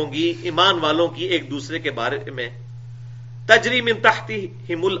قدورتیں ہوں گی ایمان والوں کی ایک دوسرے کے بارے میں. تجری من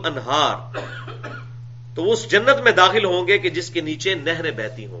تحتہم الانہار، تو وہ اس جنت میں داخل ہوں گے کہ جس کے نیچے نہریں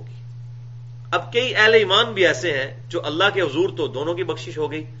بہتی ہوں گی. اب کئی اہل ایمان بھی ایسے ہیں جو اللہ کے حضور تو دونوں کی بخشش ہو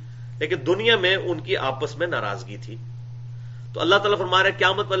گئی، لیکن دنیا میں ان کی آپس میں ناراضگی تھی. تو اللہ تعالیٰ فرما رہے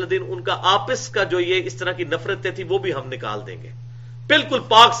قیامت والے دن ان کا آپس کا جو یہ اس طرح کی نفرتیں تھی وہ بھی ہم نکال دیں گے، بالکل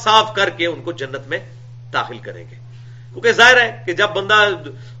پاک صاف کر کے ان کو جنت میں داخل کریں گے. کیونکہ ظاہر ہے کہ جب بندہ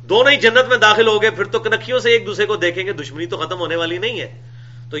دونوں ہی جنت میں داخل ہو گئے پھر تو کنکھیوں سے ایک دوسرے کو دیکھیں گے، دشمنی تو ختم ہونے والی نہیں ہے.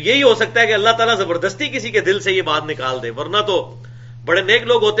 تو یہی ہو سکتا ہے کہ اللہ تعالیٰ زبردستی کسی کے دل سے یہ بات نکال دے، ورنہ تو بڑے نیک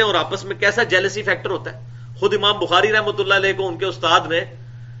لوگ ہوتے ہیں اور آپس میں کیسا جیلسی فیکٹر ہوتا ہے. خود امام بخاری رحمۃ اللہ علیہ کو ان کے استاد نے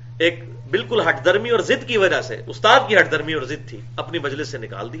ایک بالکل ہٹ درمی اور ضد کی وجہ سے، استاد کی ہٹ درمی اور ضد تھی، اپنی مجلس سے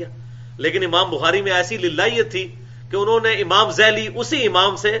نکال دیا. لیکن امام بخاری میں ایسی للہیت تھی کہ انہوں نے امام ذیلی اسی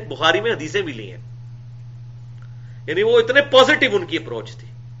امام سے بخاری میں حدیثیں بھی لی ہیں. یعنی وہ اتنے پازیٹو ان کی اپروچ تھی.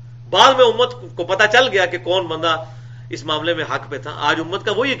 بعد میں امت کو پتا چل گیا کہ کون بندہ اس معاملے میں حق پہ تھا. آج امت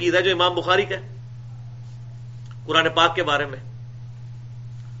کا وہی عقیدہ ہے جو امام بخاری کا ہے قرآن پاک کے بارے میں.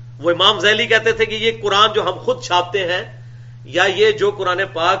 وہ امام ذیلی کہتے تھے کہ یہ قرآن جو ہم خود چھاپتے ہیں یا یہ جو قرآن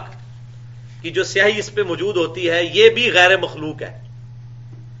پاک کی جو سیاہی اس پہ موجود ہوتی ہے یہ بھی غیر مخلوق ہے.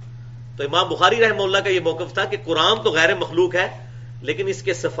 تو امام بخاری رحمہ اللہ کا یہ موقف تھا کہ قرآن تو غیر مخلوق ہے لیکن اس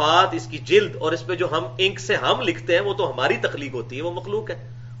کے صفات، اس کی جلد اور اس پہ جو ہم انک سے ہم لکھتے ہیں وہ تو ہماری تخلیق ہوتی ہے، وہ مخلوق ہے.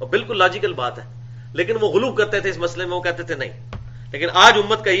 اور بالکل لاجیکل بات ہے، لیکن وہ غلو کرتے تھے اس مسئلے میں. وہ کہتے تھے نہیں. لیکن آج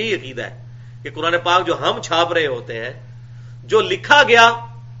امت کا یہی عقیدہ ہے کہ قرآن پاک جو ہم چھاپ رہے ہوتے ہیں، جو لکھا گیا،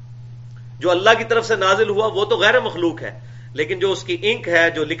 جو اللہ کی طرف سے نازل ہوا، وہ تو غیر مخلوق ہے، لیکن جو اس کی انک ہے،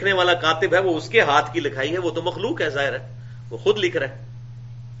 جو لکھنے والا کاتب ہے، وہ اس کے ہاتھ کی لکھائی ہے، وہ تو مخلوق ہے. ظاہر ہے وہ خود لکھ رہا ہے.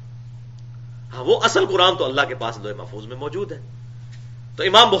 ہاں وہ اصل قرآن تو اللہ کے پاس لوح محفوظ میں موجود ہے. تو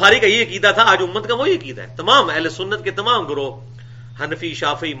امام بخاری کا یہ عقیدہ تھا، آج امت کا وہی عقیدہ ہے. تمام اہل سنت کے تمام گروہ، حنفی،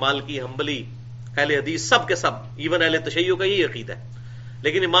 شافعی، مالکی، حنبلی، اہل حدیث، سب کے سب، ایون اہل تشیع کا یہی عقیدہ ہے.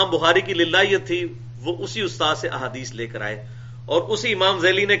 لیکن امام بخاری کی للہیت تھی، وہ اسی استاد سے احادیث لے کر آئے، اور اسی امام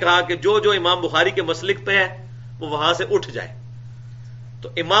ذیلی نے کہا کہ جو جو امام بخاری کے مسلک پہ ہے وہ وہاں سے اٹھ جائے. تو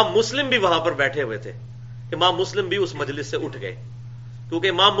امام مسلم بھی وہاں پر بیٹھے ہوئے تھے، امام مسلم بھی اس مجلس سے اٹھ گئے، کیونکہ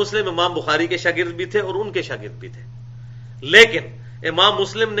امام مسلم امام بخاری کے شاگرد بھی تھے اور ان کے شاگرد بھی تھے. لیکن امام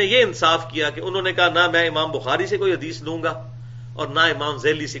مسلم نے یہ انصاف کیا کہ انہوں نے کہا نہ میں امام بخاری سے کوئی حدیث لوں گا اور نہ امام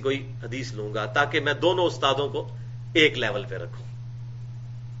ذیلی سے کوئی حدیث لوں گا، تاکہ میں دونوں استادوں کو ایک لیول پہ رکھوں.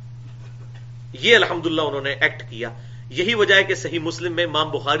 یہ الحمدللہ انہوں نے ایکٹ کیا. یہی وجہ ہے کہ صحیح مسلم میں امام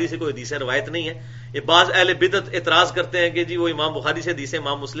بخاری سے کوئی حدیث روایت نہیں ہے. یہ بعض اہل بدعت اعتراض کرتے ہیں کہ جی وہ امام بخاری سے حدیث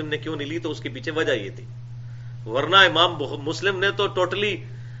امام مسلم نے کیوں نہیں لی، تو اس کے پیچھے وجہ یہ تھی. ورنہ امام مسلم نے تو ٹوٹلی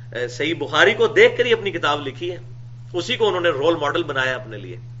صحیح بخاری کو دیکھ کر ہی اپنی کتاب لکھی ہے، اسی کو انہوں نے رول ماڈل بنایا اپنے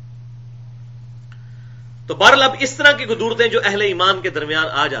لیے. تو بہرحال اب اس طرح کی قدورتیں جو اہل ایمان کے درمیان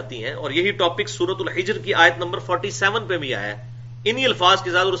آ جاتی ہیں، اور یہی ٹاپک سورۃ الحجر کی آیت نمبر 47 پہ بھی آیا ہے انہی الفاظ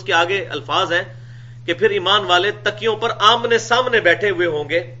کے ساتھ، اور اس کے آگے الفاظ ہیں کہ پھر ایمان والے تکیوں پر آمنے سامنے بیٹھے ہوئے ہوں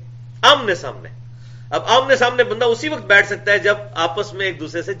گے. آمنے سامنے. اب آمنے سامنے بندہ اسی وقت بیٹھ سکتا ہے جب آپس میں ایک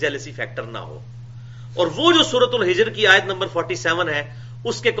دوسرے سے جیلسی فیکٹر نہ ہو. اور وہ جو سورۃ الحجر کی آیت نمبر 47 ہے،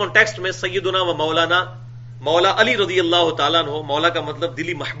 اس کے کانٹیکسٹ میں سیدنا و مولانا مولا علی رضی اللہ تعالیٰ عنہ، مولا کا مطلب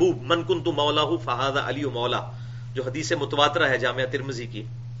دلی محبوب، من کنت مولاہ فہذا علی مولا، جو حدیث متواترہ ہے جامعہ ترمذی کی.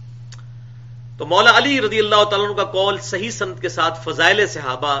 تو مولا علی رضی اللہ تعالیٰ عنہ کا قول صحیح سند کے ساتھ فضائل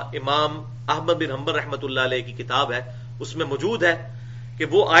صحابہ امام احمد بن حنبل رحمۃ اللہ علیہ کی کتاب ہے، اس میں موجود ہے کہ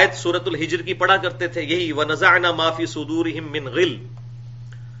وہ آیت سورۃ الحجر کی پڑھا کرتے تھے، یہی وَنَزَعْنَا مَا فِي صُدُورِهِم مِّن غِلٍّ،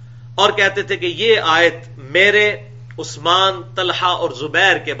 اور کہتے تھے کہ یہ آیت میرے، عثمان، طلحہ اور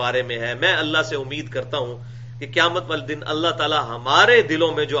زبیر کے بارے میں ہے. میں اللہ سے امید کرتا ہوں کہ قیامت والے دن اللہ تعالی ہمارے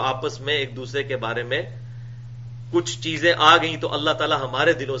دلوں میں جو آپس میں ایک دوسرے کے بارے میں کچھ چیزیں آ گئیں تو اللہ تعالی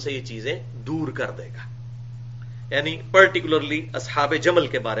ہمارے دلوں سے یہ چیزیں دور کر دے گا. یعنی پرٹیکولرلی اصحاب جمل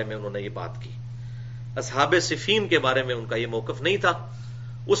کے بارے میں انہوں نے یہ بات کی. اصحاب صفین کے بارے میں ان کا یہ موقف نہیں تھا.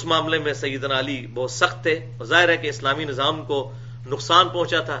 اس معاملے میں سیدنا علی بہت سخت تھے، اور ظاہر ہے کہ اسلامی نظام کو نقصان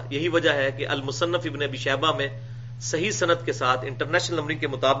پہنچا تھا. یہی وجہ ہے کہ المصنف ابن ابی شیبہ میں صحیح سند کے ساتھ انٹرنیشنل نمبرنگ کے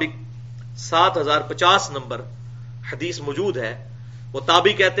مطابق 7050 نمبر حدیث موجود ہے. وہ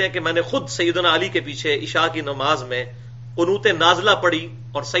تابعی کہتے ہیں کہ میں نے خود سیدنا علی کے پیچھے عشاء کی نماز میں قنوت نازلہ پڑھی،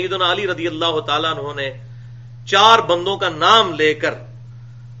 اور سیدنا علی رضی اللہ تعالیٰ عنہ نے 4 بندوں کا نام لے کر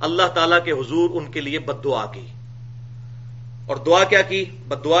اللہ تعالیٰ کے حضور ان کے لیے بد دعا کی. اور دعا کیا کی؟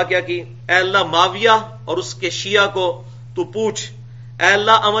 بد دعا کیا کی؟ اے اللہ معاویہ اور اس کے شیعہ کو تو پوچھ، اے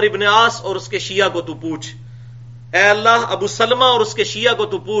اللہ عمر ابن عاص اور اس کے شیعہ کو تو پوچھ، اے اللہ ابو سلمہ اور اس کے شیعہ کو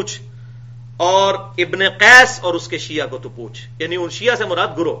تو پوچھ، اور ابن قیس اور اس کے شیعہ کو تو پوچھ. یعنی ان شیعہ سے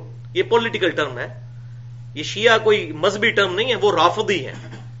مراد گروہ، یہ پولیٹیکل ٹرم ہے، یہ شیعہ کوئی مذہبی ٹرم نہیں ہے، وہ رافضی ہیں.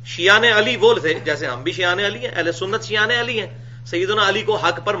 شیعان علی وہ تھے جیسے ہم بھی شیعان علی ہیں، اہل سنت شیعان علی ہیں، سیدنا علی کو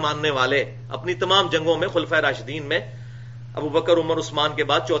حق پر ماننے والے، اپنی تمام جنگوں میں خلفائے راشدین میں ابو بکر، عمر، عثمان کے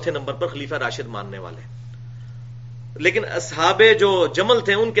بعد چوتھے نمبر پر خلیفہ راشد ماننے والے. لیکن اصحاب جو جمل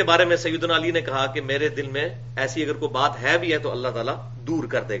تھے ان کے بارے میں سیدنا علی نے کہا کہ میرے دل میں ایسی اگر کوئی بات ہے بھی ہے تو اللہ تعالیٰ دور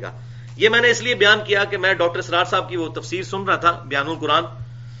کر دے گا. یہ میں نے اس لیے بیان کیا کہ میں ڈاکٹر اسرار صاحب کی وہ تفسیر سن رہا تھا، بیان القرآن،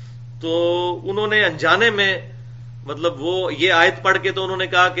 تو انہوں نے انجانے میں مطلب وہ یہ آیت پڑھ کے تو انہوں نے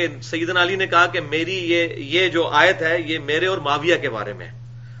کہا کہ سیدنا علی نے کہا کہ میری یہ جو آیت ہے یہ میرے اور معاویہ کے بارے میں،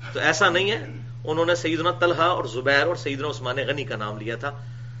 تو ایسا نہیں ہے. انہوں نے سیدنا طلحہ اور زبیر اور سیدنا عثمان غنی کا نام لیا تھا.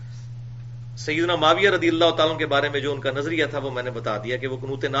 سیدنا معاویہ رضی اللہ تعالیٰ کے بارے میں جو ان کا نظریہ تھا وہ میں نے بتا دیا کہ وہ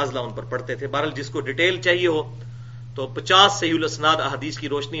قنوت نازلہ ان پر پڑھتے تھے. بہرحال جس کو ڈیٹیل چاہیے ہو تو 50 صحیح الاسناد احادیث کی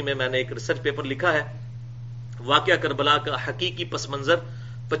روشنی میں نے ایک ریسرچ پیپر لکھا ہے، واقعہ کربلا کا حقیقی پس منظر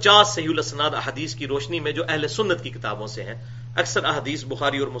 50 صحیح الاسناد احادیث کی روشنی میں جو اہل سنت کی کتابوں سے ہیں، اکثر احادیث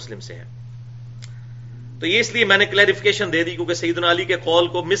بخاری اور مسلم سے ہیں. تو یہ اس لیے میں نے کلیریفیکیشن دے دی کیونکہ سیدنا علی کے قول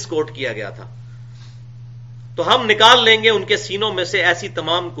کو مس کوٹ کیا گیا تھا. تو ہم نکال لیں گے ان کے سینوں میں سے ایسی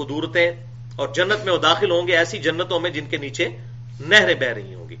تمام قدورتیں، اور جنت میں وہ داخل ہوں گے ایسی جنتوں میں جن کے نیچے نہریں بہ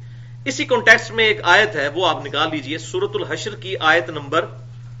رہی ہوں گی. اسی کانٹیکسٹ میں ایک آیت ہے وہ آپ نکال لیجئے، سورۃ الحشر کی آیت نمبر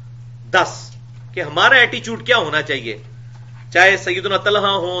 10، کہ ہمارا ایٹیچیوڈ کیا ہونا چاہیے، چاہے سیدنا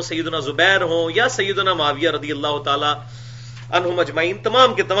طلحہ ہوں، سیدنا زبیر ہوں، یا سیدنا معاویہ رضی اللہ تعالی عنہم اجمعین،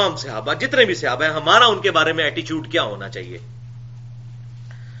 تمام کے تمام صحابہ، جتنے بھی صحابہ ہیں، ہمارا ان کے بارے میں ایٹیچیوڈ کیا ہونا چاہیے.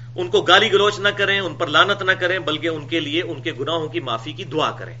 ان کو گالی گلوچ نہ کریں، ان پر لعنت نہ کریں، بلکہ ان کے لیے ان کے گناہوں کی معافی کی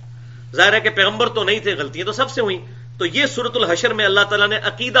دعا کریں. ظاہر ہے کہ پیغمبر تو نہیں تھے، غلطیاں تو سب سے ہوئیں. تو یہ سورۃ الحشر میں اللہ تعالیٰ نے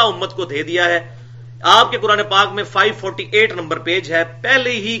عقیدہ امت کو دے دیا ہے. آپ کے قرآن پاک میں 548 نمبر پیج ہے،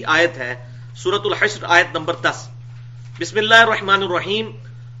 پہلے ہی آیت ہے سورۃ الحشر آیت نمبر 10. بسم اللہ الرحمن الرحیم.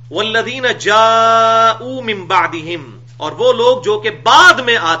 والذین جاءوا من بعدہم، اور وہ لوگ جو کہ بعد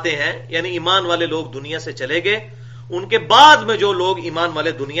میں آتے ہیں، یعنی ایمان والے لوگ دنیا سے چلے گئے، ان کے بعد میں جو لوگ ایمان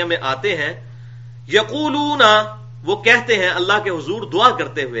والے دنیا میں آتے ہیں، یقولون، وہ کہتے ہیں اللہ کے حضور دعا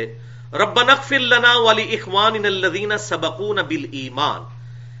کرتے ہوئے، ربنا اغفر لنا ولاخواننا الذین سبقونا بالایمان،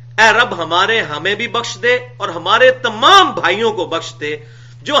 اے رب ہمیں بھی بخش دے اور ہمارے تمام بھائیوں کو بخش دے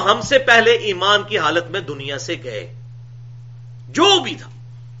جو ہم سے پہلے ایمان کی حالت میں دنیا سے گئے. جو بھی تھا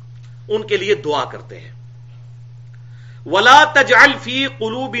ان کے لیے دعا کرتے ہیں. ولا تجعل فی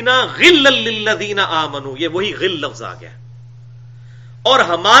قلوبنا غلا للذین آمنوا، یہ وہی غل لفظ آ گیا، اور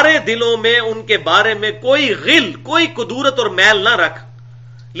ہمارے دلوں میں ان کے بارے میں کوئی غل، کوئی کدورت اور میل نہ رکھ،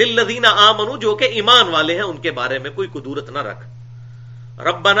 للذین آمنوا، جو کہ ایمان والے ہیں ان کے بارے میں کوئی کدورت نہ رکھ.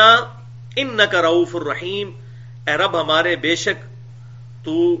 ربنا انک رؤوف الرحیم، اے رب ہمارے بے شک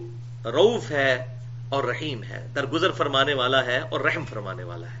تو رؤوف ہے اور رحیم ہے، درگزر فرمانے والا ہے اور رحم فرمانے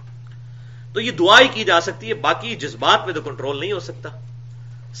والا ہے. تو یہ دعا ہی کی جا سکتی ہے، باقی جذبات میں تو کنٹرول نہیں ہو سکتا.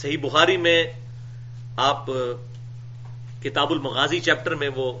 صحیح بخاری میں آپ کتاب المغازی چیپٹر میں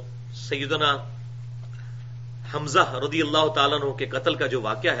وہ سیدنا حمزہ رضی اللہ تعالیٰ عنہ کے قتل کا جو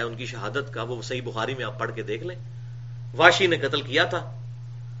واقعہ ہے، ان کی شہادت کا، وہ صحیح بخاری میں آپ پڑھ کے دیکھ لیں. واشی نے قتل کیا تھا،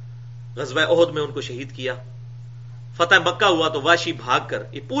 غزوہ احد میں ان کو شہید کیا. فتح مکہ ہوا تو واشی بھاگ کر،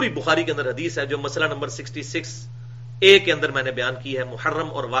 یہ پوری بخاری کے اندر حدیث ہے جو مسئلہ نمبر 66A کے اندر میں نے بیان کی ہے. محرم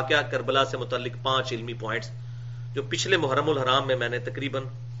اور واقعہ کربلا سے متعلق 5 علمی پوائنٹس جو پچھلے محرم الحرام میں نے تقریباً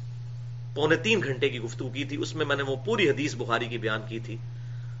 2.25 گھنٹے کی گفتگو کی تھی، اس میں نے وہ پوری حدیث بخاری کی بیان کی تھی.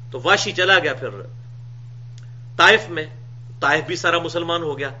 تو واشی چلا گیا پھر طائف میں، طائف بھی سارا مسلمان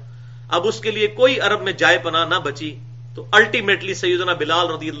ہو گیا. اب اس کے لیے کوئی عرب میں جائے پناہ نہ بچی، تو الٹیمیٹلی سیدنا بلال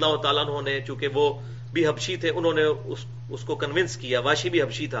رضی اللہ تعالیٰ عنہ نے، چونکہ وہ بھی حبشی تھے، انہوں نے اس کو کنونس کیا، واشی بھی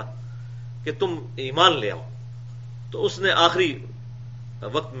حبشی تھا، کہ تم ایمان لے آؤ. تو اس نے آخری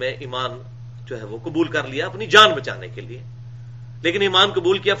وقت میں ایمان جو ہے وہ قبول کر لیا اپنی جان بچانے کے لیے. لیکن ایمان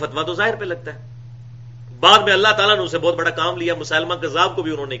قبول کیا، فتویٰ تو ظاہر پہ لگتا ہے. بعد میں اللہ تعالیٰ نے اسے بہت بڑا کام لیا، مسلمہ کذاب کو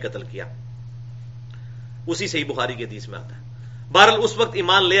بھی انہوں نے قتل کیا. اسی صحیح بخاری کی حدیث میں آتا ہے. بہرحال اس وقت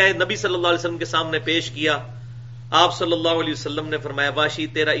ایمان لے آئے، نبی صلی اللہ علیہ وسلم کے سامنے پیش کیا. آپ صلی اللہ علیہ وسلم نے فرمایا، واشی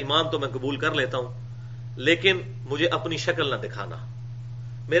تیرا ایمان تو میں قبول کر لیتا ہوں، لیکن مجھے اپنی شکل نہ دکھانا،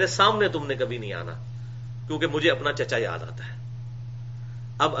 میرے سامنے تم نے کبھی نہیں آنا، کیونکہ مجھے اپنا چچا یاد آتا ہے.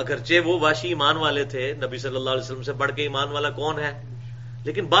 اب اگرچہ وہ واشی ایمان والے تھے، نبی صلی اللہ علیہ وسلم سے بڑھ کے ایمان والا کون ہے،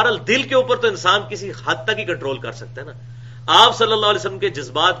 لیکن بہرحال دل کے اوپر تو انسان کسی حد تک ہی کنٹرول کر سکتا ہے نا. آپ صلی اللہ علیہ وسلم کے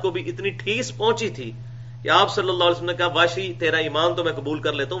جذبات کو بھی اتنی ٹھیس پہنچی تھی کہ آپ صلی اللہ علیہ وسلم نے کہا، واشی تیرا ایمان تو میں قبول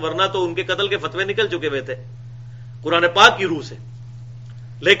کر لیتا ہوں، ورنہ تو ان کے قتل کے فتوے نکل چکے ہوئے تھے قرآن پاک کی روح سے.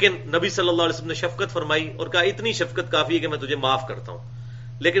 لیکن نبی صلی اللہ علیہ وسلم نے شفقت فرمائی اور کہا، اتنی شفقت کافی ہے کہ میں تجھے معاف کرتا ہوں،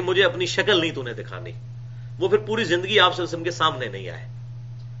 لیکن مجھے اپنی شکل نہیں تو نے دکھانی. وہ پھر پوری زندگی آپ صلی اللہ علیہ وسلم کے سامنے نہیں آئے.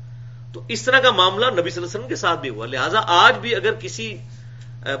 تو اس طرح کا معاملہ نبی صلی اللہ علیہ وسلم کے ساتھ بھی ہوا. لہٰذا آج بھی اگر کسی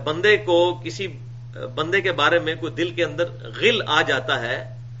بندے کو کسی بندے کے بارے میں کوئی دل کے اندر غل آ جاتا ہے،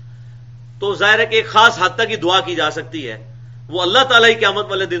 تو ظاہر ہے کہ ایک خاص حد تک ہی دعا کی جا سکتی ہے، وہ اللہ تعالیٰ ہی قیامت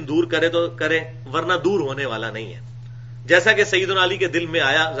والے دن دور کرے تو کرے، ورنہ دور ہونے والا نہیں ہے. جیسا کہ سیدنا علی کے دل میں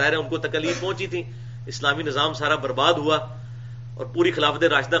آیا، ظاہر ہے ان کو تکلیف پہنچی تھی، اسلامی نظام سارا برباد ہوا اور پوری خلافت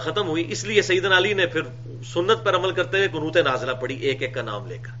راشدہ ختم ہوئی. اس لیے سیدنا علی نے پھر سنت پر عمل کرتے ہوئے قنوت نازلہ پڑھی، ایک ایک کا نام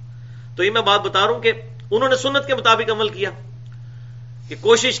لے کر. تو یہ میں بات بتا رہا ہوں کہ انہوں نے سنت کے مطابق عمل کیا، کہ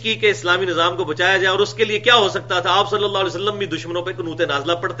کوشش کی کہ اسلامی نظام کو بچایا جائے. اور اس کے لیے کیا ہو سکتا تھا، آپ صلی اللہ علیہ وسلم بھی دشمنوں پہ قنوت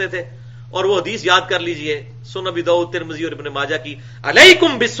نازلہ پڑھتے تھے. اور وہ حدیث یاد کر لیجئے، سنن ابی داؤد، ترمذی اور ابن ماجہ کی،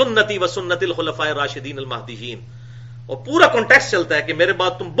 علیکم بسنتی وسنت الخلفاء الراشدین المہدیین. اور پورا کانٹیکسٹ چلتا ہے کہ میرے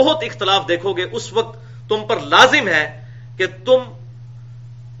بعد تم بہت اختلاف دیکھو گے، اس وقت تم پر لازم ہے کہ تم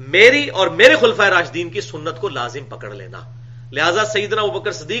میری اور میرے خلفائے راشدین کی سنت کو لازم پکڑ لینا. لہذا سیدنا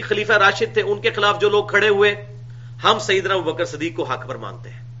ابوبکر صدیق خلیفہ راشد تھے، ان کے خلاف جو لوگ کھڑے ہوئے، ہم سیدنا ابوبکر صدیق کو حق پر مانتے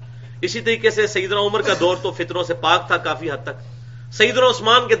ہیں. اسی طریقے سے سیدنا عمر کا دور تو فتنوں سے پاک تھا کافی حد تک. سیدنا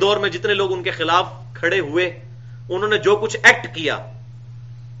عثمان کے دور میں جتنے لوگ ان کے خلاف کھڑے ہوئے، انہوں نے جو کچھ ایکٹ کیا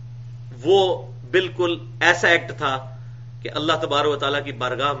وہ بالکل ایسا ایکٹ تھا کہ اللہ تبارک و تعالیٰ کی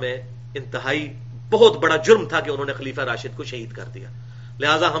بارگاہ میں انتہائی بہت بڑا جرم تھا کہ انہوں نے خلیفہ راشد کو شہید کر دیا.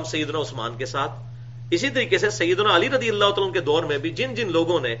 لہذا ہم سیدنا عثمان کے ساتھ. اسی طریقے سے سیدنا علی رضی اللہ تعالیٰ کے دور میں بھی جن جن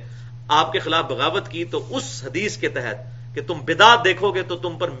لوگوں نے آپ کے خلاف بغاوت کی، تو اس حدیث کے تحت کہ تم بدعت دیکھو گے تو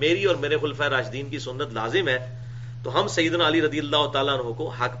تم پر میری اور میرے خلفائے راشدین کی سنت لازم ہے، تو ہم سیدنا علی رضی اللہ تعالیٰ عنہ کو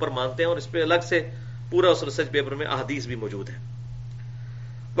حق پر مانتے ہیں. اور اس پہ الگ سے پورا اس ریسرچ پیپر میں احادیث بھی موجود ہے.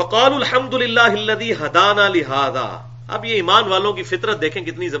 وقالوا الحمد للہ الذی ہدانا لہذا. اب یہ ایمان والوں کی فطرت دیکھیں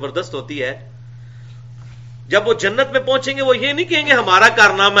کتنی زبردست ہوتی ہے. جب وہ جنت میں پہنچیں گے، وہ یہ نہیں کہیں گے ہمارا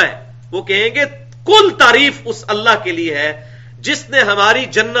کارنامہ ہے، وہ کہیں گے کل تعریف اس اللہ کے لیے ہے جس نے ہماری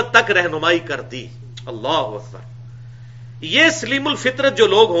جنت تک رہنمائی کر دی. اللہ اکبر. یہ سلیم الفطرت جو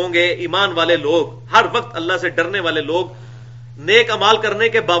لوگ ہوں گے، ایمان والے لوگ، ہر وقت اللہ سے ڈرنے والے لوگ، نیک امال کرنے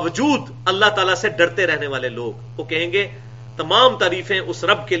کے باوجود اللہ تعالیٰ سے ڈرتے رہنے والے لوگ، وہ کہیں گے تمام تعریفیں اس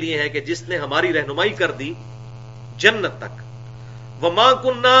رب کے لیے ہیں کہ جس نے ہماری رہنمائی کر دی جنت تک. وما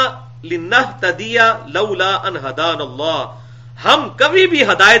کننا لنہتدی لولا ان ہدانا اللہ. ہم کبھی بھی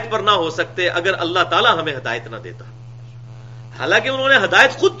ہدایت پر نہ ہو سکتے اگر اللہ تعالیٰ ہمیں ہدایت نہ دیتا. حالانکہ انہوں نے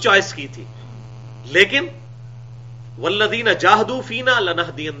ہدایت خود چوائس کی تھی، لیکن والذین جاہدوا فینا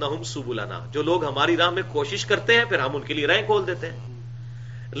لنہدینہم سبلنا. جو لوگ ہماری راہ میں کوشش کرتے ہیں پھر ہم ان کے لیے راہیں کھول دیتے ہیں.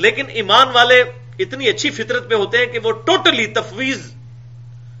 لیکن ایمان والے اتنی اچھی فطرت پہ ہوتے ہیں کہ وہ ٹوٹلی تفویض،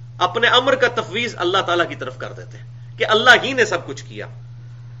 اپنے امر کا تفویض اللہ تعالیٰ کی طرف کر دیتے ہیں کہ اللہ ہی نے سب کچھ کیا.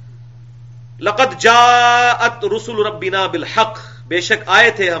 لقد جاءت رسل ربنا بالحق. بے شک آئے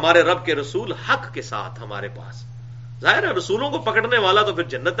تھے ہمارے رب کے رسول حق کے ساتھ ہمارے پاس. ظاہر ہے رسولوں کو پکڑنے والا تو پھر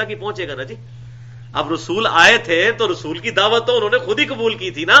جنت تک ہی پہنچے گا نا جی. اب رسول آئے تھے تو رسول کی دعوت تو انہوں نے خود ہی قبول کی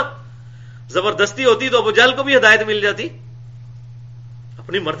تھی نا. زبردستی ہوتی تو ابو جہل کو بھی ہدایت مل جاتی.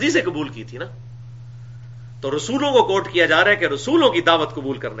 اپنی مرضی سے قبول کی تھی نا. تو رسولوں کو کوٹ کیا جا رہا ہے کہ رسولوں کی دعوت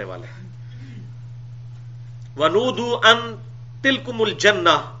قبول کرنے والے. وَنُودُوا أَن تِلْكُمُ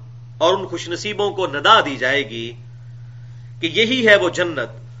الْجَنَّةُ، اور ان خوش نصیبوں کو ندا دی جائے گی کہ یہی ہے وہ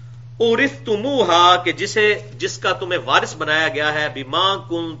جنت، اورثتموها، کہ جس کا تمہیں وارث بنایا گیا ہے، بما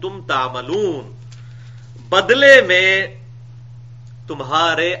کنتم تعملون، بدلے میں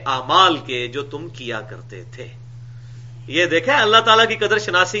تمہارے اعمال کے جو تم کیا کرتے تھے. یہ دیکھیں اللہ تعالیٰ کی قدر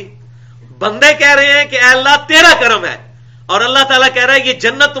شناسی. بندے کہہ رہے ہیں کہ اے اللہ تیرا کرم ہے، اور اللہ تعالیٰ کہہ رہا ہے یہ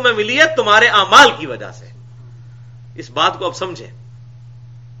جنت تمہیں ملی ہے تمہارے اعمال کی وجہ سے. اس بات کو اب سمجھیں،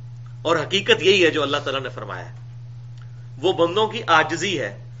 اور حقیقت یہی ہے جو اللہ تعالیٰ نے فرمایا ہے. وہ بندوں کی عاجزی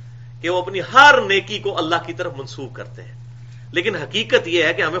ہے کہ وہ اپنی ہر نیکی کو اللہ کی طرف منسوب کرتے ہیں، لیکن حقیقت یہ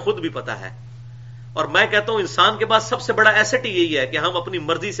ہے کہ ہمیں خود بھی پتا ہے، اور میں کہتا ہوں انسان کے پاس سب سے بڑا ایسٹ ہی یہی ہے کہ ہم اپنی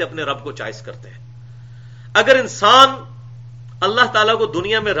مرضی سے اپنے رب کو چوائس کرتے ہیں. اگر انسان اللہ تعالیٰ کو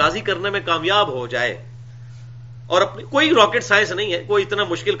دنیا میں راضی کرنے میں کامیاب ہو جائے، اور اپنی کوئی راکٹ سائنس نہیں ہے، کوئی اتنا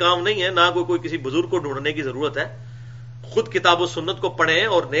مشکل کام نہیں ہے، نہ کوئی کسی بزرگ کو ڈھونڈنے کی ضرورت ہے، خود کتاب و سنت کو پڑھیں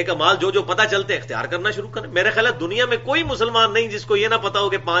اور نیک اعمال جو پتہ چلتے ہیں اختیار کرنا شروع کریں. میرے خیال ہے دنیا میں کوئی مسلمان نہیں جس کو یہ نہ پتا ہو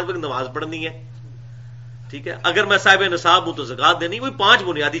کہ 5 وقت نماز پڑھنی ہے. ٹھیک ہے، اگر میں صاحب نصاب ہوں تو زکات دینی، کوئی 5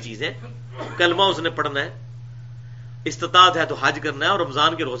 بنیادی چیزیں، کلمہ اس نے پڑھنا ہے، استطاعت ہے تو حج کرنا ہے، اور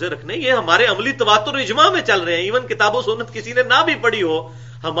رمضان کے روزے رکھنے. یہ ہمارے عملی تواتر اور اجماع میں چل رہے ہیں. ایون کتاب و سنت کسی نے نہ بھی پڑھی ہو،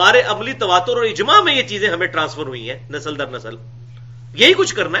 ہمارے عملی تواتر اور اجماع میں یہ چیزیں ہمیں ٹرانسفر ہوئی ہیں نسل در نسل. یہی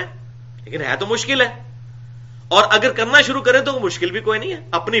کچھ کرنا ہے، لیکن ہے تو مشکل ہے. اور اگر کرنا شروع کریں تو مشکل بھی کوئی نہیں ہے،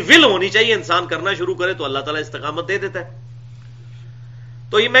 اپنی ول ہونی چاہیے. انسان کرنا شروع کرے تو اللہ تعالیٰ استقامت دے دیتا ہے.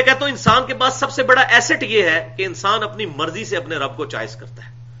 تو یہ میں کہتا ہوں انسان کے پاس سب سے بڑا ایسٹ یہ ہے کہ انسان اپنی مرضی سے اپنے رب کو چوائس کرتا ہے.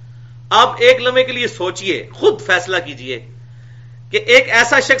 آپ ایک لمحے کے لیے سوچئے، خود فیصلہ کیجئے کہ ایک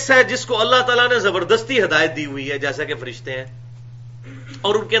ایسا شخص ہے جس کو اللہ تعالیٰ نے زبردستی ہدایت دی ہوئی ہے جیسا کہ فرشتے ہیں،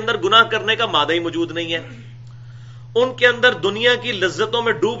 اور ان کے اندر گناہ کرنے کا مادہ ہی موجود نہیں ہے، ان کے اندر دنیا کی لذتوں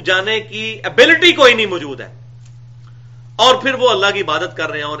میں ڈوب جانے کی ایبلٹی کوئی نہیں موجود ہے، اور پھر وہ اللہ کی عبادت کر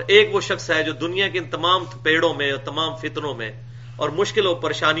رہے ہیں. اور ایک وہ شخص ہے جو دنیا کے ان تمام پیڑوں میں اور تمام فتنوں میں اور مشکل و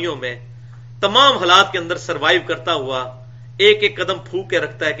پریشانیوں میں تمام حالات کے اندر سروائیو کرتا ہوا ایک ایک قدم پھونک کے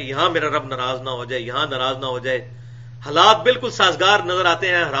رکھتا ہے کہ یہاں میرا رب ناراض نہ ہو جائے، یہاں ناراض نہ ہو جائے. حالات بالکل سازگار نظر آتے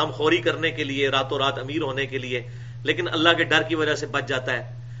ہیں حرام خوری کرنے کے لیے، راتوں رات امیر ہونے کے لیے، لیکن اللہ کے ڈر کی وجہ سے بچ جاتا ہے.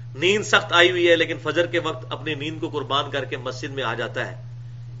 نیند سخت آئی ہوئی ہے لیکن فجر کے وقت اپنی نیند کو قربان کر کے مسجد میں آ جاتا ہے.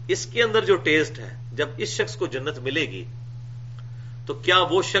 اس کے اندر جو ٹیسٹ ہے، جب اس شخص کو جنت ملے گی تو کیا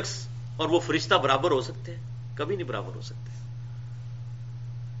وہ شخص اور وہ فرشتہ برابر ہو سکتے ہیں؟ کبھی نہیں برابر ہو سکتے.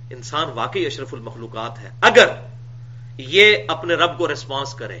 انسان واقعی اشرف المخلوقات ہے اگر یہ اپنے رب کو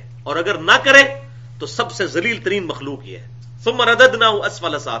ریسپانس کرے، اور اگر نہ کرے تو سب سے ذلیل ترین مخلوق یہ ہے. ثم رددناه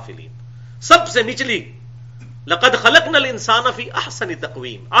اسفل سافلین، سب سے نچلی. لقد خلقنا الانسان فی احسن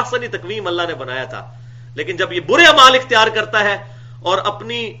تقویم، احسن تقویم اللہ نے بنایا تھا، لیکن جب یہ برے اعمال اختیار کرتا ہے اور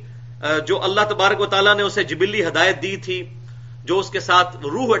اپنی جو اللہ تبارک و تعالیٰ نے اسے جبلی ہدایت دی تھی، جو اس کے ساتھ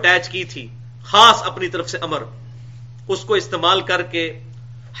روح اٹیچ کی تھی، خاص اپنی طرف سے امر، اس کو استعمال کر کے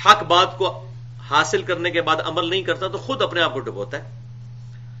حق بات کو حاصل کرنے کے بعد عمل نہیں کرتا تو خود اپنے آپ کو ڈبوتا ہے.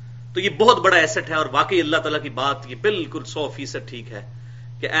 تو یہ بہت بڑا ایسٹ ہے، اور واقعی اللہ تعالیٰ کی بات یہ بالکل 100% ٹھیک ہے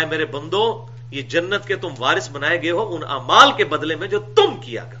کہ اے میرے بندو، یہ جنت کے تم وارث بنائے گئے ہو ان اعمال کے بدلے میں جو تم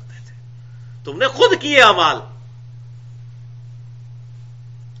کیا کرتے تھے. تم نے خود کیے اعمال.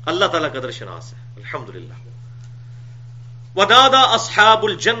 اللہ تعالیٰ قدر شناس ہے، الحمدللہ. وَنَادَى أَصْحَابُ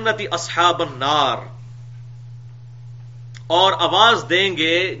الْجَنَّةِ أَصْحَابَ النَّارِ، اور آواز دیں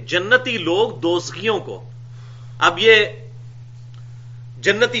گے جنتی لوگ دوزخیوں کو. اب یہ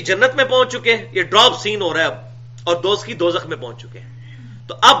جنتی جنت میں پہنچ چکے ہیں، یہ ڈراپ سین ہو رہا ہے اب، اور دوزخی دوزخ میں پہنچ چکے ہیں.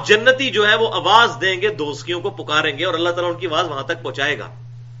 تو اب جنتی جو ہے وہ آواز دیں گے، دوزخیوں کو پکاریں گے، اور اللہ تعالیٰ ان کی آواز وہاں تک پہنچائے گا.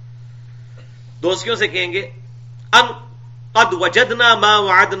 دوزخیوں سے کہیں گے ان قد وجدنا ما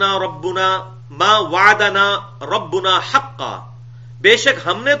وعدنا ربنا ما وعدنا ربنا حقا، بے شک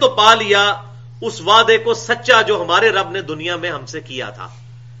ہم نے تو پا لیا اس وعدے کو سچا جو ہمارے رب نے دنیا میں ہم سے کیا تھا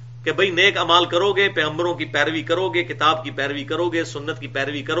کہ بھئی نیک اعمال کرو گے، پیغمبروں کی پیروی کرو گے، کتاب کی پیروی کرو گے، سنت کی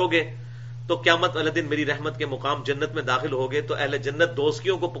پیروی کرو گے تو قیامت والے دن میری رحمت کے مقام جنت میں داخل ہوگے. تو اہل جنت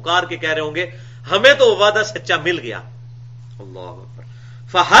دوزخیوں کو پکار کے کہہ رہے ہوں گے ہمیں تو وعدہ سچا مل گیا. اللہ اکبر.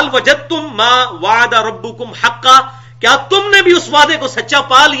 فہل وجدتم ما وعد ربکم حقا، کیا تم نے بھی اس وعدے کو سچا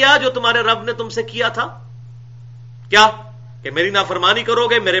پا لیا جو تمہارے رب نے تم سے کیا تھا؟ کیا کہ میری نافرمانی کرو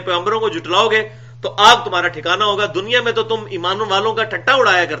گے، میرے پیغمبروں کو جھٹلاؤ گے تو آگ تمہارا ٹھکانہ ہوگا. دنیا میں تو تم ایمان والوں کا ٹھٹا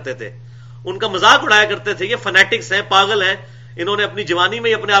اڑایا کرتے تھے، ان کا مذاق اڑایا کرتے تھے. یہ فنیٹکس ہیں، پاگل ہیں، انہوں نے اپنی جوانی میں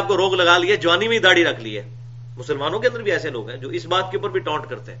ہی اپنے آپ کو روگ لگا لی ہے، جوانی میں ہی داڑھی رکھ لی ہے. مسلمانوں کے اندر بھی ایسے لوگ ہیں جو اس بات کے اوپر بھی ٹونٹ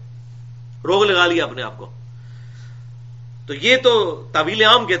کرتے ہیں، روگ لگا لیا اپنے آپ کو. تو یہ تو تعویل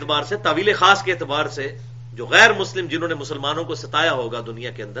عام کے اعتبار سے، تعویل خاص کے اعتبار سے جو غیر مسلم جنہوں نے مسلمانوں کو ستایا ہوگا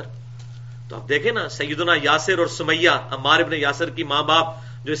دنیا کے اندر، تو آپ دیکھیں نا سیدنا یاسر اور سمیہ، عمار ابن یاسر کی ماں باپ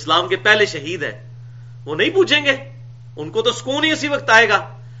جو اسلام کے پہلے شہید ہیں، وہ نہیں پوچھیں گے؟ ان کو تو سکون ہی اسی وقت آئے گا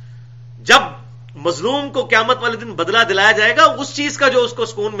جب مظلوم کو قیامت والے دن بدلہ دلایا جائے گا، اس چیز کا جو اس کو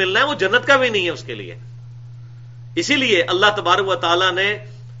سکون ملنا ہے وہ جنت کا بھی نہیں ہے اس کے لیے. اسی لیے اللہ تبارک و تعالیٰ نے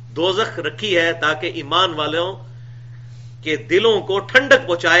دوزخ رکھی ہے تاکہ ایمان والوں کے دلوں کو ٹھنڈک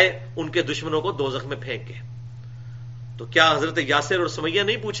پہنچائے ان کے دشمنوں کو دوزخ میں پھینک کے. تو کیا حضرت یاسر اور سمیہ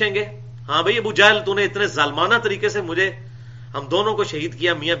نہیں پوچھیں گے ہاں بھئی ابو جہل تو نے اتنے ظالمانہ طریقے سے ہم دونوں کو شہید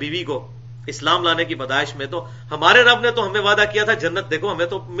کیا، میاں بیوی کو اسلام لانے کی بدائش میں، تو ہمارے رب نے تو ہمیں وعدہ کیا تھا جنت، دیکھو ہمیں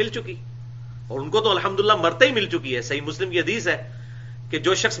تو مل چکی، اور ان کو تو الحمدللہ مرتے ہی مل چکی ہے. صحیح مسلم کی حدیث ہے کہ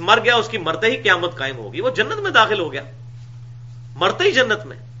جو شخص مر گیا اس کی مرتے ہی قیامت قائم ہوگی، وہ جنت میں داخل ہو گیا، مرتے ہی جنت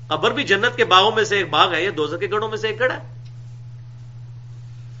میں. قبر بھی جنت کے باغوں میں سے ایک باغ ہے، یہ دوزخ کے گڑھوں میں سے ایک گڑھ ہے.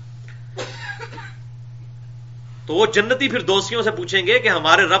 تو وہ جنتی پھر دوستیوں سے پوچھیں گے کہ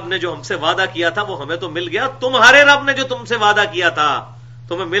ہمارے رب نے جو ہم سے وعدہ کیا تھا وہ ہمیں تو مل گیا، تمہارے رب نے جو تم سے وعدہ کیا تھا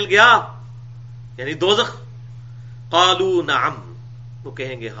تمہیں مل گیا، یعنی دوزخ. قالوا نعم، وہ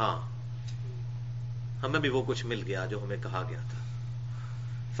کہیں گے ہاں ہمیں بھی وہ کچھ مل گیا جو ہمیں کہا گیا تھا.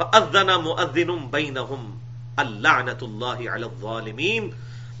 فأذن مؤذن بینہم اللعنۃ اللہ علی الظالمین،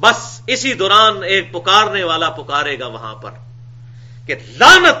 بس اسی دوران ایک پکارنے والا پکارے گا وہاں پر کہ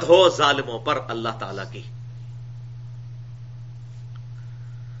لعنت ہو ظالموں پر اللہ تعالی کی.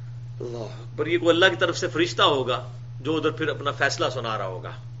 اللہ اکبر. یہ کوئی اللہ کی طرف سے فرشتہ ہوگا جو ادھر پھر اپنا فیصلہ سنا رہا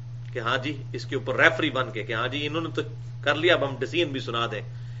ہوگا کہ ہاں جی اس کے اوپر ریفری بن کے کہ ہاں جی انہوں نے تو کر لیا، اب ہم ڈسیزن بھی سنا دیں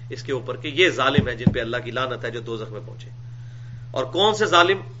اس کے اوپر کہ یہ ظالم ہے جن پہ اللہ کی لعنت ہے جو دوزخ میں پہنچے. اور کون سے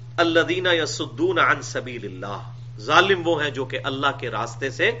ظالم؟ الذین یصدون عن سبیل اللہ، ظالم وہ ہیں جو کہ اللہ کے راستے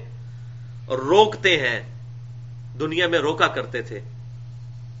سے روکتے ہیں، دنیا میں روکا کرتے تھے.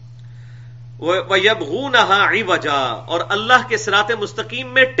 وَيَبْغُونَهَا عِوَجًا، اور اللہ کے صراط مستقیم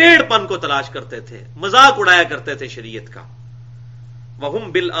میں ٹیڑھ پن کو تلاش کرتے تھے، مذاق اڑایا کرتے تھے شریعت کا.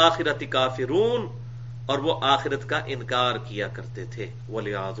 وَهُمْ بِالْآخِرَةِ كَافِرُونَ، اور وہ آخرت کا انکار کیا کرتے تھے.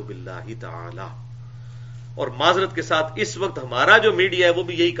 وَلِعَاذُ بِاللَّهِ تَعَالَى. اور معذرت کے ساتھ اس وقت ہمارا جو میڈیا ہے وہ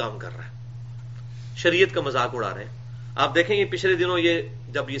بھی یہی کام کر رہا ہے، شریعت کا مذاق اڑا رہے ہیں. آپ دیکھیں گے پچھلے دنوں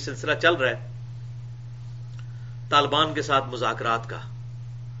جب یہ سلسلہ چل رہا ہے طالبان کے ساتھ مذاکرات کا،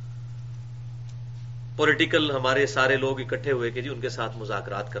 پولیٹیکل ہمارے سارے لوگ اکٹھے ہوئے کہ جی ان کے ساتھ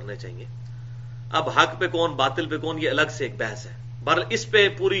مذاکرات کرنے چاہیے. اب حق پہ کون باطل پہ کون یہ الگ سے ایک بحث ہے. بہرحال اس پہ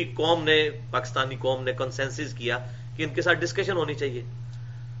پوری قوم نے، پاکستانی قوم نے کنسنسس کیا کہ ان کے ساتھ ڈسکشن ہونی چاہیے.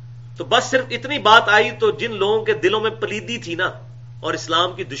 تو بس صرف اتنی بات آئی تو جن لوگوں کے دلوں میں پلیدی تھی نا اور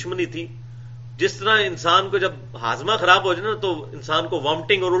اسلام کی دشمنی تھی، جس طرح انسان کو جب ہاضمہ خراب ہو جائے نا تو انسان کو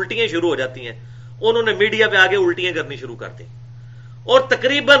وامٹنگ اور الٹیاں شروع ہو جاتی ہیں، انہوں نے میڈیا پہ آگے الٹیاں کرنی شروع کر دی. اور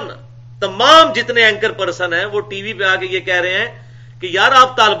تقریباً تمام جتنے اینکر پرسن ہیں وہ ٹی وی پہ آ کے یہ کہہ رہے ہیں کہ یار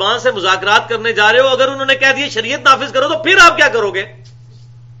آپ طالبان سے مذاکرات کرنے جا رہے ہو، اگر انہوں نے کہہ دیا شریعت نافذ کرو تو پھر آپ کیا کرو گے؟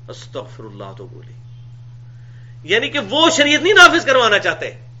 استغفر اللہ. تو بولی یعنی کہ وہ شریعت نہیں نافذ کروانا چاہتے.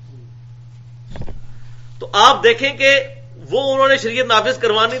 تو آپ دیکھیں کہ وہ انہوں نے شریعت نافذ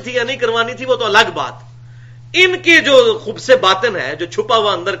کروانی تھی یا نہیں کروانی تھی وہ تو الگ بات. ان کی جو خبث باطن ہے، جو چھپا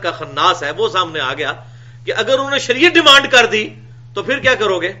ہوا اندر کا خناس ہے، وہ سامنے آ گیا کہ اگر انہوں نے شریعت ڈیمانڈ کر دی تو پھر کیا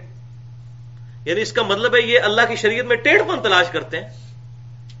کرو گے؟ یعنی اس کا مطلب ہے یہ اللہ کی شریعت میں ٹیڑھ پن تلاش کرتے ہیں.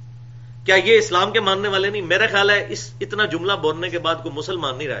 کیا یہ اسلام کے ماننے والے نہیں؟ میرا خیال ہے اتنا جملہ بولنے کے بعد کوئی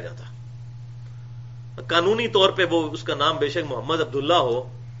مسلمان نہیں رہ جاتا. قانونی طور پہ وہ اس کا نام بے شک محمد عبداللہ ہو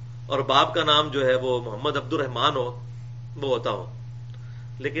اور باپ کا نام جو ہے وہ محمد عبد الرحمان ہو، وہ ہوتا ہو،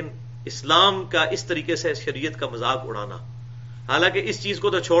 لیکن اسلام کا اس طریقے سے شریعت کا مذاق اڑانا. حالانکہ اس چیز کو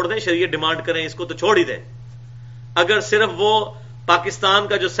تو چھوڑ دیں، شریعت ڈیمانڈ کریں اس کو تو چھوڑ ہی دیں. اگر صرف وہ پاکستان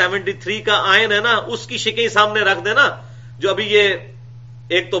کا جو 73 کا آئین ہے نا اس کی شکیں سامنے رکھ دینا، جو ابھی یہ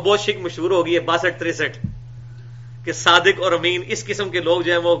ایک تو بہت شک مشہور ہوگی ہے 62-63 کہ صادق اور امین اس قسم کے لوگ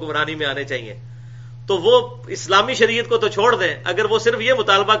جو ہیں وہ حکمرانی میں آنے چاہیے، تو وہ اسلامی شریعت کو تو چھوڑ دیں. اگر وہ صرف یہ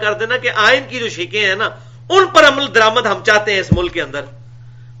مطالبہ کر دینا کہ آئین کی جو شکیں ہیں نا ان پر عمل درآمد ہم چاہتے ہیں اس ملک کے اندر،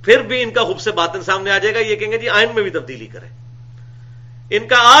 پھر بھی ان کا خبث باطن سامنے آ جائے گا. یہ کہیں گے جی آئین میں بھی تبدیلی کریں. ان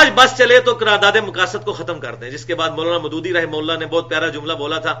کا آج بس چلے تو قرارداد مقاصد کو ختم کر دیں، جس کے بعد مولانا مودودی رحمہ اللہ نے بہت پیارا جملہ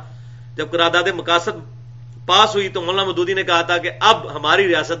بولا تھا. جب قرارداد مقاصد پاس ہوئی تو مولانا مودودی نے کہا تھا کہ اب ہماری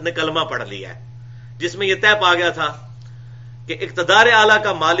ریاست نے کلمہ پڑھ لیا ہے، جس میں یہ طے پا گیا تھا کہ اقتدار اعلیٰ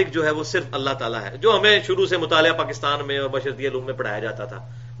کا مالک جو ہے وہ صرف اللہ تعالیٰ ہے. جو ہمیں شروع سے مطالعہ پاکستان میں اور بشرطیہ علوم میں پڑھایا جاتا تھا،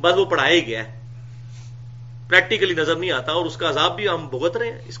 بس وہ پڑھایا ہی گیا ہے، پریکٹیکلی نظر نہیں آتا. اور اس کا عذاب بھی ہم بھگت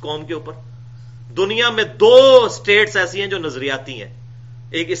رہے ہیں اس قوم کے اوپر. دنیا میں 2 اسٹیٹس ایسی ہیں جو نظریاتی ہیں،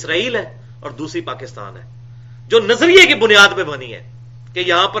 ایک اسرائیل ہے اور دوسری پاکستان ہے. جو نظریے کی بنیاد پہ بنی ہے کہ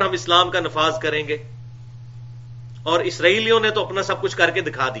یہاں پر ہم اسلام کا نفاذ کریں گے، اور اسرائیلیوں نے تو اپنا سب کچھ کر کے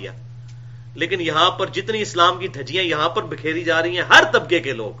دکھا دیا، لیکن یہاں پر جتنی اسلام کی دھجیاں یہاں پر بکھیری جا رہی ہیں، ہر طبقے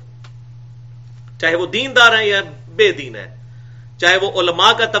کے لوگ، چاہے وہ دیندار ہیں یا بے دین ہیں، چاہے وہ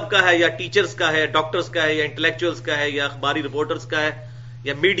علماء کا طبقہ ہے یا ٹیچرز کا ہے، ڈاکٹرز کا ہے یا انٹلیکچوئلز کا ہے یا اخباری رپورٹرز کا ہے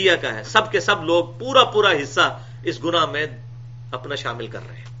یا میڈیا کا ہے، سب کے سب لوگ پورا حصہ اس گناہ میں اپنا شامل کر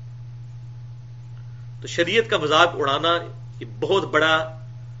رہے ہیں۔ تو شریعت کا مذاق اڑانا یہ بہت بڑا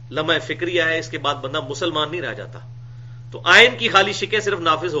لمحہ فکریہ ہے، اس کے بعد بندہ مسلمان نہیں رہ جاتا۔ تو آئین کی خالی شکیں صرف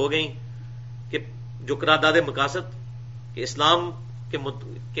نافذ ہو گئیں کہ جو قرارداد مقاصد کہ اسلام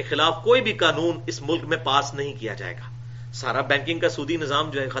کے خلاف کوئی بھی قانون اس ملک میں پاس نہیں کیا جائے گا، سارا بینکنگ کا سودی نظام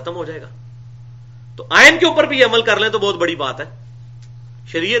جو ہے ختم ہو جائے گا۔ تو آئین کے اوپر بھی عمل کر لیں تو بہت بڑی بات ہے۔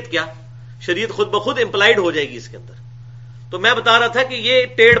 شریعت کیا؟ شریعت خود بخود امپلائڈ ہو جائے گی اس کے اندر۔ تو میں بتا رہا تھا کہ یہ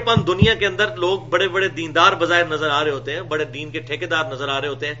ٹیڑھ پن دنیا کے اندر لوگ بڑے بڑے دیندار بظاہر نظر آ رہے ہوتے ہیں، بڑے دین کے ٹھیکیدار نظر آ رہے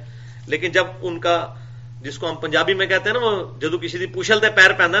ہوتے ہیں، لیکن جب ان کا، جس کو ہم پنجابی میں کہتے ہیں نا، وہ جدو کسی دی پوچھل دے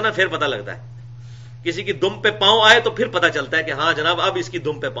پیر پہندا ہے نا، پھر پتہ لگتا ہے۔ کسی کی دم پہ پاؤں آئے تو پھر پتہ چلتا ہے کہ ہاں جناب اب اس کی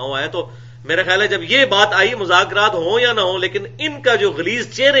دم پہ پاؤں آئے۔ تو میرا خیال ہے جب یہ بات آئی، مذاکرات ہوں یا نہ ہوں، لیکن ان کا جو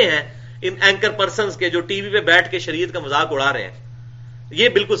غلیظ چہرے ہیں ان اینکر پرسنز کے جو ٹی وی پہ بیٹھ کے شریعت کا مذاق اڑا رہے ہیں، یہ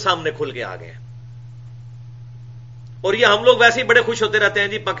بالکل سامنے کھل کے آ گئے ہیں۔ اور یہ ہم لوگ ویسے ہی بڑے خوش ہوتے رہتے ہیں،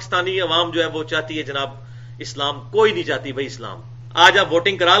 جی پاکستانی عوام جو ہے وہ چاہتی ہے جناب اسلام، کوئی نہیں چاہتی بھائی اسلام۔ آج آپ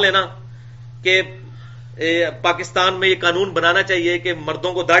ووٹنگ کرا لینا کہ پاکستان میں یہ قانون بنانا چاہیے کہ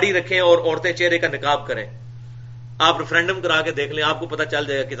مردوں کو داڑھی رکھیں اور عورتیں چہرے کا نقاب کریں۔ آپ ریفرینڈم کرا کے دیکھ لیں، آپ کو پتہ چل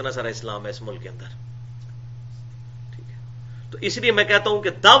جائے گا کتنا سارا اسلام ہے اس ملک کے اندر۔ ٹھیک ہے، تو اس لیے میں کہتا ہوں کہ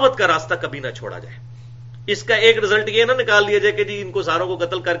دعوت کا راستہ کبھی نہ چھوڑا جائے۔ اس کا ایک رزلٹ یہ نہ نکال لیا جائے کہ جی ان کو ساروں کو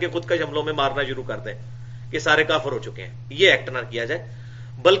قتل کر کے خود کش حملوں میں مارنا شروع کر دیں کہ سارے کافر ہو چکے ہیں، یہ ایکٹ نہ کیا جائے،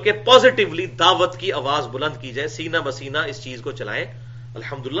 بلکہ پازیٹیولی دعوت کی آواز بلند کی جائے، سینہ بسینہ اس چیز کو چلائیں۔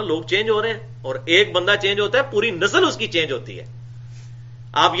 الحمدللہ لوگ چینج ہو رہے ہیں، اور ایک بندہ چینج ہوتا ہے پوری نسل اس کی چینج ہوتی ہے۔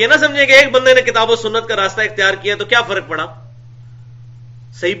 آپ یہ نہ سمجھیں کہ ایک بندے نے کتاب و سنت کا راستہ اختیار کیا تو کیا فرق پڑا۔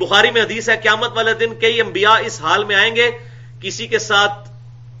 صحیح بخاری میں حدیث ہے، قیامت والے دن کئی انبیاء اس حال میں آئیں گے، کسی کے ساتھ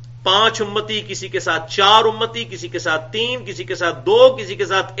 5 امتی، کسی کے ساتھ 4 امتی، کسی کے ساتھ 3، کسی کے ساتھ 2، کسی کے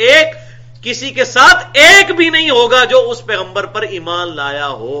ساتھ 1، کسی کے ساتھ ایک بھی نہیں ہوگا جو اس پیغمبر پر ایمان لایا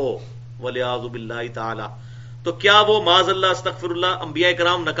ہو، ولیعوذ باللہ تعالی۔ تو کیا وہ معاذ اللہ استغفر اللہ انبیاء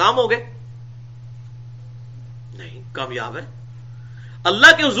کرام ناکام ہو گئے؟ نہیں، کامیاب ہے۔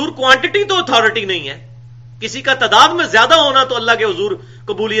 اللہ کے حضور کوانٹٹی تو اتھارٹی نہیں ہے، کسی کا تعداد میں زیادہ ہونا تو اللہ کے حضور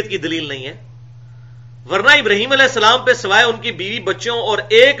قبولیت کی دلیل نہیں ہے۔ ورنہ ابراہیم علیہ السلام پہ سوائے ان کی بیوی بچوں اور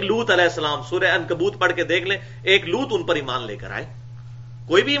ایک لوط علیہ السلام، سورہ عنکبوت پڑھ کے دیکھ لیں، ایک لوط ان پر ایمان لے کر آئے،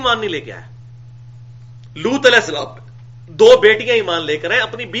 کوئی بھی ایمان نہیں لے کے آیا۔ لوط علیہ السلام 2 بیٹیاں ایمان لے کر آئے،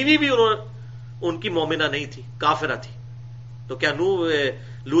 اپنی بیوی بھی ان کی مومنہ نہیں تھی، کافرہ تھی۔ تو کیا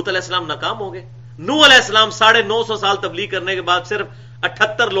لوط علیہ السلام ناکام ہو گئے؟ نوح علیہ السلام 950 سال تبلیغ کرنے کے بعد صرف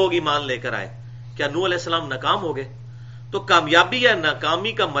 78 لوگ ایمان لے کر آئے، کیا نوح علیہ السلام ناکام ہو گئے؟ تو کامیابی یا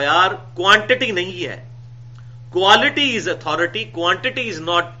ناکامی کا معیار کوانٹٹی نہیں ہے، quality is authority, quantity is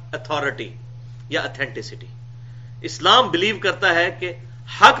not authority یا اتھینٹسٹی۔ اسلام بلیو کرتا ہے کہ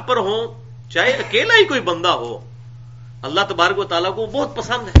حق پر ہوں، چاہے اکیلا ہی کوئی بندہ ہو، اللہ تبارک و تعالیٰ کو بہت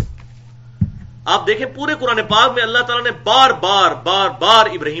پسند ہے۔ آپ دیکھیں پورے قرآن پاک میں اللہ تعالیٰ نے بار بار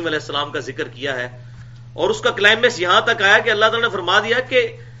ابراہیم علیہ السلام کا ذکر کیا ہے، اور اس کا کلائمیکس یہاں تک آیا کہ اللہ تعالیٰ نے فرما دیا کہ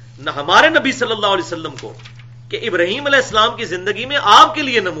ہمارے نبی صلی اللہ علیہ وسلم کو کہ ابراہیم علیہ السلام کی زندگی میں آپ کے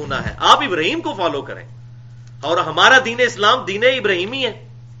لیے نمونہ ہے، آپ ابراہیم کو فالو کریں، اور ہمارا دین اسلام دین ابراہیمی ہے۔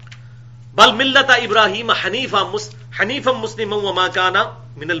 بل ملت ابراہیم حنیفا مسلما وما کان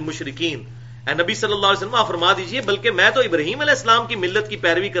من المشرکین۔ اے نبی صلی اللہ علیہ وسلم آپ فرما دیجئے بلکہ میں تو ابراہیم علیہ السلام کی ملت کی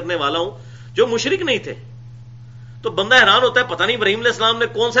پیروی کرنے والا ہوں جو مشرک نہیں تھے۔ تو بندہ حیران ہوتا ہے، پتہ نہیں ابراہیم علیہ السلام نے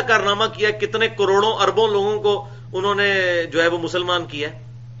کون سا کارنامہ کیا، کتنے کروڑوں اربوں لوگوں کو انہوں نے جو ہے وہ مسلمان کیا،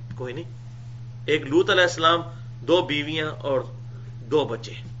 کوئی نہیں۔ ایک لوط علیہ السلام، 2 بیویاں اور 2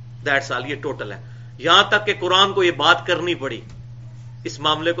 بچے، دیٹس آل، یہ ٹوٹل ہے۔ یہاں تک کہ قرآن کو یہ بات کرنی پڑی اس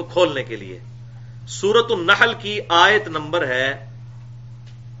معاملے کو کھولنے کے لیے۔ سورۃ النحل کی آیت نمبر ہے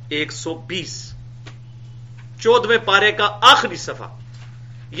 120، 14ویں پارے کا آخری صفحہ۔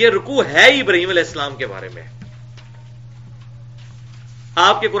 یہ رکوع ہے ابراہیم علیہ السلام کے بارے میں۔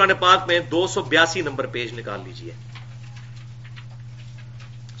 آپ کے قرآن پاک میں 282 نمبر پیج نکال لیجئے،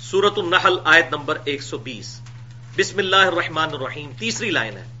 سورۃ النحل آیت نمبر 120۔ بسم اللہ الرحمن الرحیم، تیسری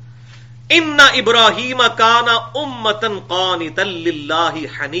لائن ہے، ان ابراہیم کان امۃ قانتا للہ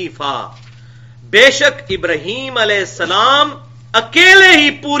حنیفا۔ بے شک ابراہیم علیہ السلام اکیلے ہی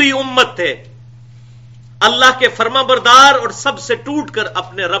پوری امت تھے، اللہ کے فرما بردار اور سب سے ٹوٹ کر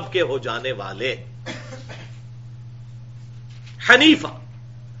اپنے رب کے ہو جانے والے۔ حنیفہ،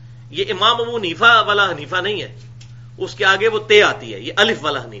 یہ امام ابو حنیفہ والا حنیفہ نہیں ہے، اس کے آگے وہ تے آتی ہے، یہ الف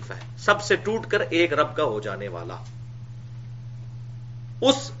والا حنیفہ ہے، سب سے ٹوٹ کر ایک رب کا ہو جانے والا۔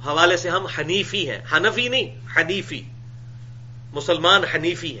 اس حوالے سے ہم حنیفی ہیں، حنفی نہیں، حنیفی، مسلمان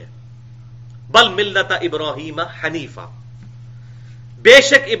حنیفی ہیں۔ بل ملت ابراہیم حنیفہ، بے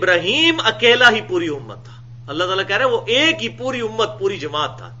شک ابراہیم اکیلا ہی پوری امت تھا۔ اللہ تعالیٰ کہہ رہے ہیں وہ ایک ہی پوری امت، پوری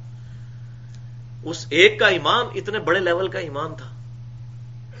جماعت تھا۔ اس ایک کا ایمان اتنے بڑے لیول کا ایمان تھا،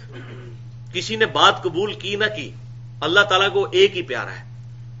 کسی نے بات قبول کی نہ کی، اللہ تعالیٰ کو ایک ہی پیارا ہے۔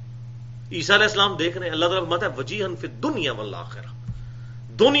 عیسیٰ علیہ السلام دیکھ رہے ہیں، اللہ تعالیٰ فرماتا ہے وجیہن فی الدنیا والآخرہ،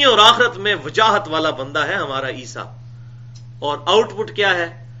 دنیا اور آخرت میں وجاہت والا بندہ ہے ہمارا عیسیٰ۔ اور آؤٹ پٹ کیا ہے؟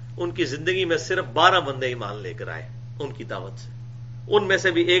 ان کی زندگی میں صرف 12 بندے ایمان لے کر آئے ان کی دعوت سے، ان میں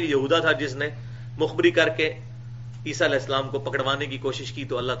سے بھی ایک یہودا تھا جس نے مخبری کر کے عیسیٰ علیہ السلام کو پکڑوانے کی کوشش کی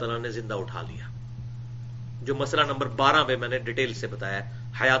تو اللہ تعالیٰ نے زندہ اٹھا لیا، جو مسئلہ نمبر 12 میں نے ڈیٹیل سے بتایا،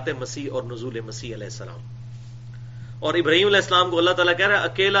 حیات مسیح اور نزول مسیح علیہ السلام۔ اور ابراہیم علیہ السلام کو اللہ تعالیٰ کہہ رہا ہے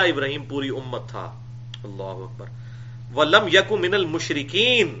اکیلا ابراہیم پوری امت تھا۔ اللہ اکبر۔ وَلَمْ يَكُ مِنَ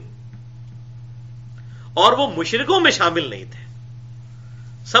الْمُشْرِكِينَ، اور وہ مشرکوں میں شامل نہیں تھے،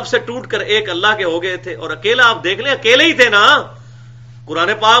 سب سے ٹوٹ کر ایک اللہ کے ہو گئے تھے۔ اور اکیلا آپ دیکھ لیں، اکیلے ہی تھے نا۔ قرآن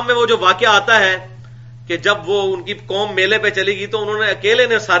پاک میں وہ جو واقعہ آتا ہے کہ جب وہ ان کی قوم میلے پہ چلی گئی تو انہوں نے اکیلے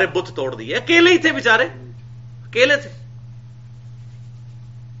نے سارے بت توڑ دیے، اکیلے ہی تھے بیچارے، اکیلے تھے۔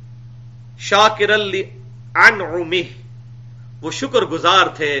 شاکر لِأَنْعُمِهِ، وہ شکر گزار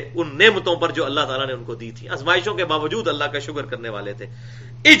تھے ان نعمتوں پر جو اللہ تعالیٰ نے ان کو دی تھی، آزمائشوں کے باوجود اللہ کا شکر کرنے والے تھے۔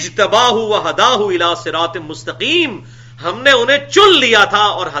 اجتباہ وہداہ الی صراط مستقیم، ہم نے انہیں چن لیا تھا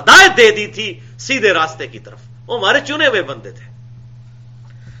اور ہدایت دے دی تھی سیدھے راستے کی طرف، وہ ہمارے چنے ہوئے بندے تھے۔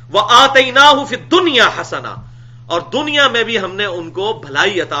 وآتیناہ فی الدنیا حسنہ، اور دنیا میں بھی ہم نے ان کو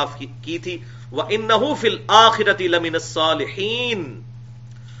بھلائی عطا کی تھی۔ وانہ فی الآخرۃ لمن الصالحین،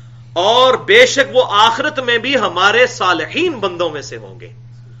 اور بے شک وہ آخرت میں بھی ہمارے صالحین بندوں میں سے ہوں گے۔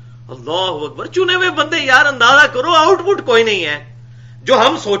 اللہ اکبر، چنے ہوئے بندے، یار اندازہ کرو، آؤٹ پٹ کوئی نہیں ہے جو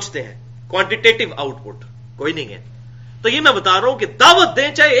ہم سوچتے ہیں، کوانٹیٹیو آؤٹ پٹ کوئی نہیں ہے۔ تو یہ میں بتا رہا ہوں کہ دعوت دیں،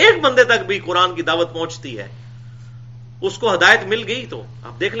 چاہے ایک بندے تک بھی قرآن کی دعوت پہنچتی ہے، اس کو ہدایت مل گئی۔ تو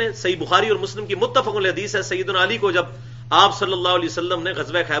آپ دیکھ لیں، صحیح بخاری اور مسلم کی متفق علیہ حدیث ہے، سیدنا علی کو جب آپ صلی اللہ علیہ وسلم نے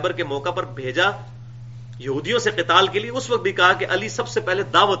غزوہ خیبر کے موقع پر بھیجا یہودیوں سے قتال کے لیے، اس وقت بھی کہا کہ علی سب سے پہلے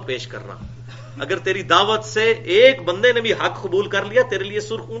دعوت پیش کرنا، اگر تیری دعوت سے ایک بندے نے بھی حق قبول کر لیا تیرے لیے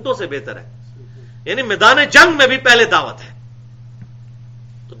سرخ اونٹوں سے بہتر ہے۔ یعنی میدان جنگ میں بھی پہلے دعوت ہے،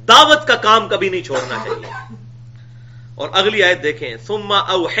 تو دعوت کا کام کبھی نہیں چھوڑنا چاہیے۔ اور اگلی آیت دیکھیں، ثم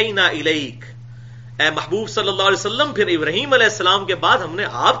اوحینا الیک، اے محبوب صلی اللہ علیہ وسلم، پھر ابراہیم علیہ السلام کے بعد ہم نے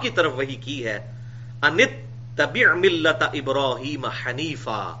آپ کی طرف وحی کی ہے، انتبع ملت ابراہیم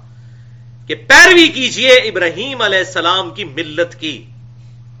حنیفا، کہ پیروی کیجئے ابراہیم علیہ السلام کی ملت کی،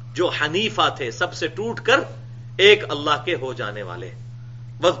 جو حنیفہ تھے، سب سے ٹوٹ کر ایک اللہ کے ہو جانے والے۔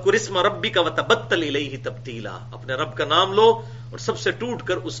 وَاذْكُرِ اسْمَ رَبِّكَ وَتَبَتَّلْ إِلَيْهِ تَبْتِيلًا، اپنے رب کا نام لو اور سب سے ٹوٹ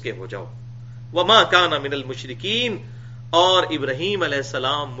کر اس کے ہو جاؤ۔ وَمَا كَانَ مِنَ الْمُشْرِكِينَ، اور ابراہیم علیہ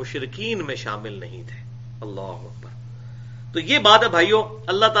السلام مشرکین میں شامل نہیں تھے۔ اللہ اکبر۔ تو یہ بات ہے بھائیو،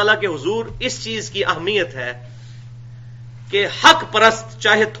 اللہ تعالیٰ کے حضور اس چیز کی اہمیت ہے کہ حق پرست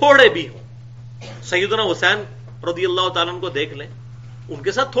چاہے تھوڑے بھی ہوں۔ سیدنا حسین رضی اللہ تعالیٰ عنہ کو دیکھ لیں، ان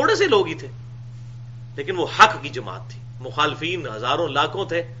کے ساتھ تھوڑے سے لوگ ہی تھے، لیکن وہ حق کی جماعت تھی، مخالفین ہزاروں لاکھوں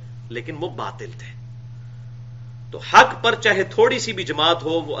تھے لیکن وہ باطل تھے۔ تو حق پر چاہے تھوڑی سی بھی جماعت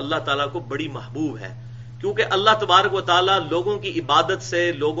ہو، وہ اللہ تعالیٰ کو بڑی محبوب ہے، کیونکہ اللہ تبارک و تعالیٰ لوگوں کی عبادت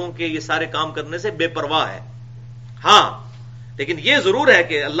سے، لوگوں کے یہ سارے کام کرنے سے بے پرواہ ہے۔ ہاں لیکن یہ ضرور ہے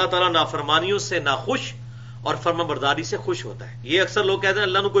کہ اللہ تعالیٰ نافرمانیوں سے ناخوش اور فرما برداری سے خوش ہوتا ہے۔ یہ اکثر لوگ کہتے ہیں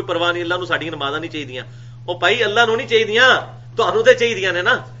اللہ نو کوئی پرواہ نہیں، اللہ نو ساڈی نمازاں نہیں چاہیے۔ او بھائی، اللہ نو نہیں چاہیے تو انو تے چاہیے نے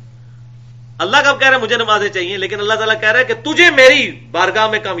نا۔ اللہ کب کہہ رہا ہے مجھے نمازیں چاہیے، لیکن اللہ تعالیٰ کہہ رہا ہے کہ تجھے میری بارگاہ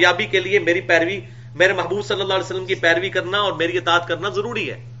میں کامیابی کے لیے میری پیروی، میرے محبوب صلی اللہ علیہ وسلم کی پیروی کرنا اور میری اطاعت کرنا ضروری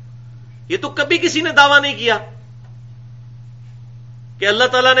ہے۔ یہ تو کبھی کسی نے دعویٰ نہیں کیا کہ اللہ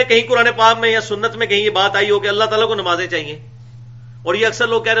تعالیٰ نے کہیں قرآن پاک میں یا سنت میں کہیں یہ بات آئی ہو کہ اللہ تعالیٰ کو نمازیں چاہیے۔ اور یہ اکثر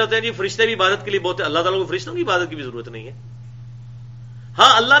لوگ کہہ رہے ہوتے ہیں جی فرشتے بھی عبادت کے لیے بہت ہے، اللہ تعالیٰ کو فرشتوں کی عبادت کی بھی ضرورت نہیں ہے۔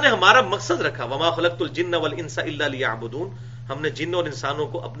 ہاں اللہ نے ہمارا مقصد رکھا، وما خلقت الجن والانس الا لیعبدون، ہم نے جن اور انسانوں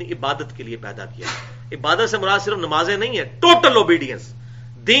کو اپنی عبادت کے لیے پیدا کیا۔ عبادت سے مراد صرف نمازیں نہیں ہے، ٹوٹل اوبیڈینس،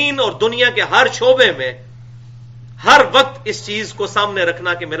 دین اور دنیا کے ہر شعبے میں ہر وقت اس چیز کو سامنے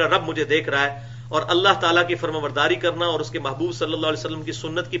رکھنا کہ میرا رب مجھے دیکھ رہا ہے، اور اللہ تعالیٰ کی فرما برداری کرنا اور اس کے محبوب صلی اللہ علیہ وسلم کی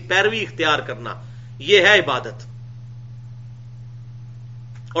سنت کی پیروی اختیار کرنا، یہ ہے عبادت۔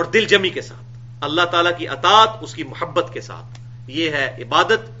 اور دل جمی کے ساتھ اللہ تعالیٰ کی اطاعت، اس کی محبت کے ساتھ، یہ ہے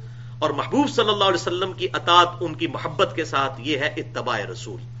عبادت۔ اور محبوب صلی اللہ علیہ وسلم کی اطاعت ان کی محبت کے ساتھ یہ ہے اتباع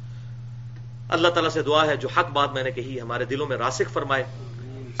رسول. اللہ تعالیٰ سے دعا ہے جو حق بات میں نے کہی ہمارے دلوں میں راسخ فرمائے.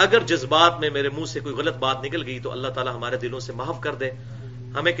 اگر جذبات میں میرے منہ سے کوئی غلط بات نکل گئی تو اللہ تعالیٰ ہمارے دلوں سے معاف کر دے.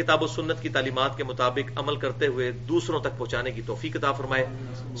 ہمیں کتاب و سنت کی تعلیمات کے مطابق عمل کرتے ہوئے دوسروں تک پہنچانے کی توفیق عطا فرمائے.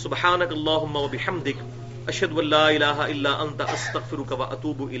 سبحانک اللہم و بحمدک اشہد ان لا الہ الا انت استغفرک و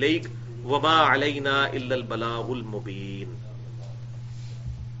اتوب الیک وما علینا الا البلاغ المبین.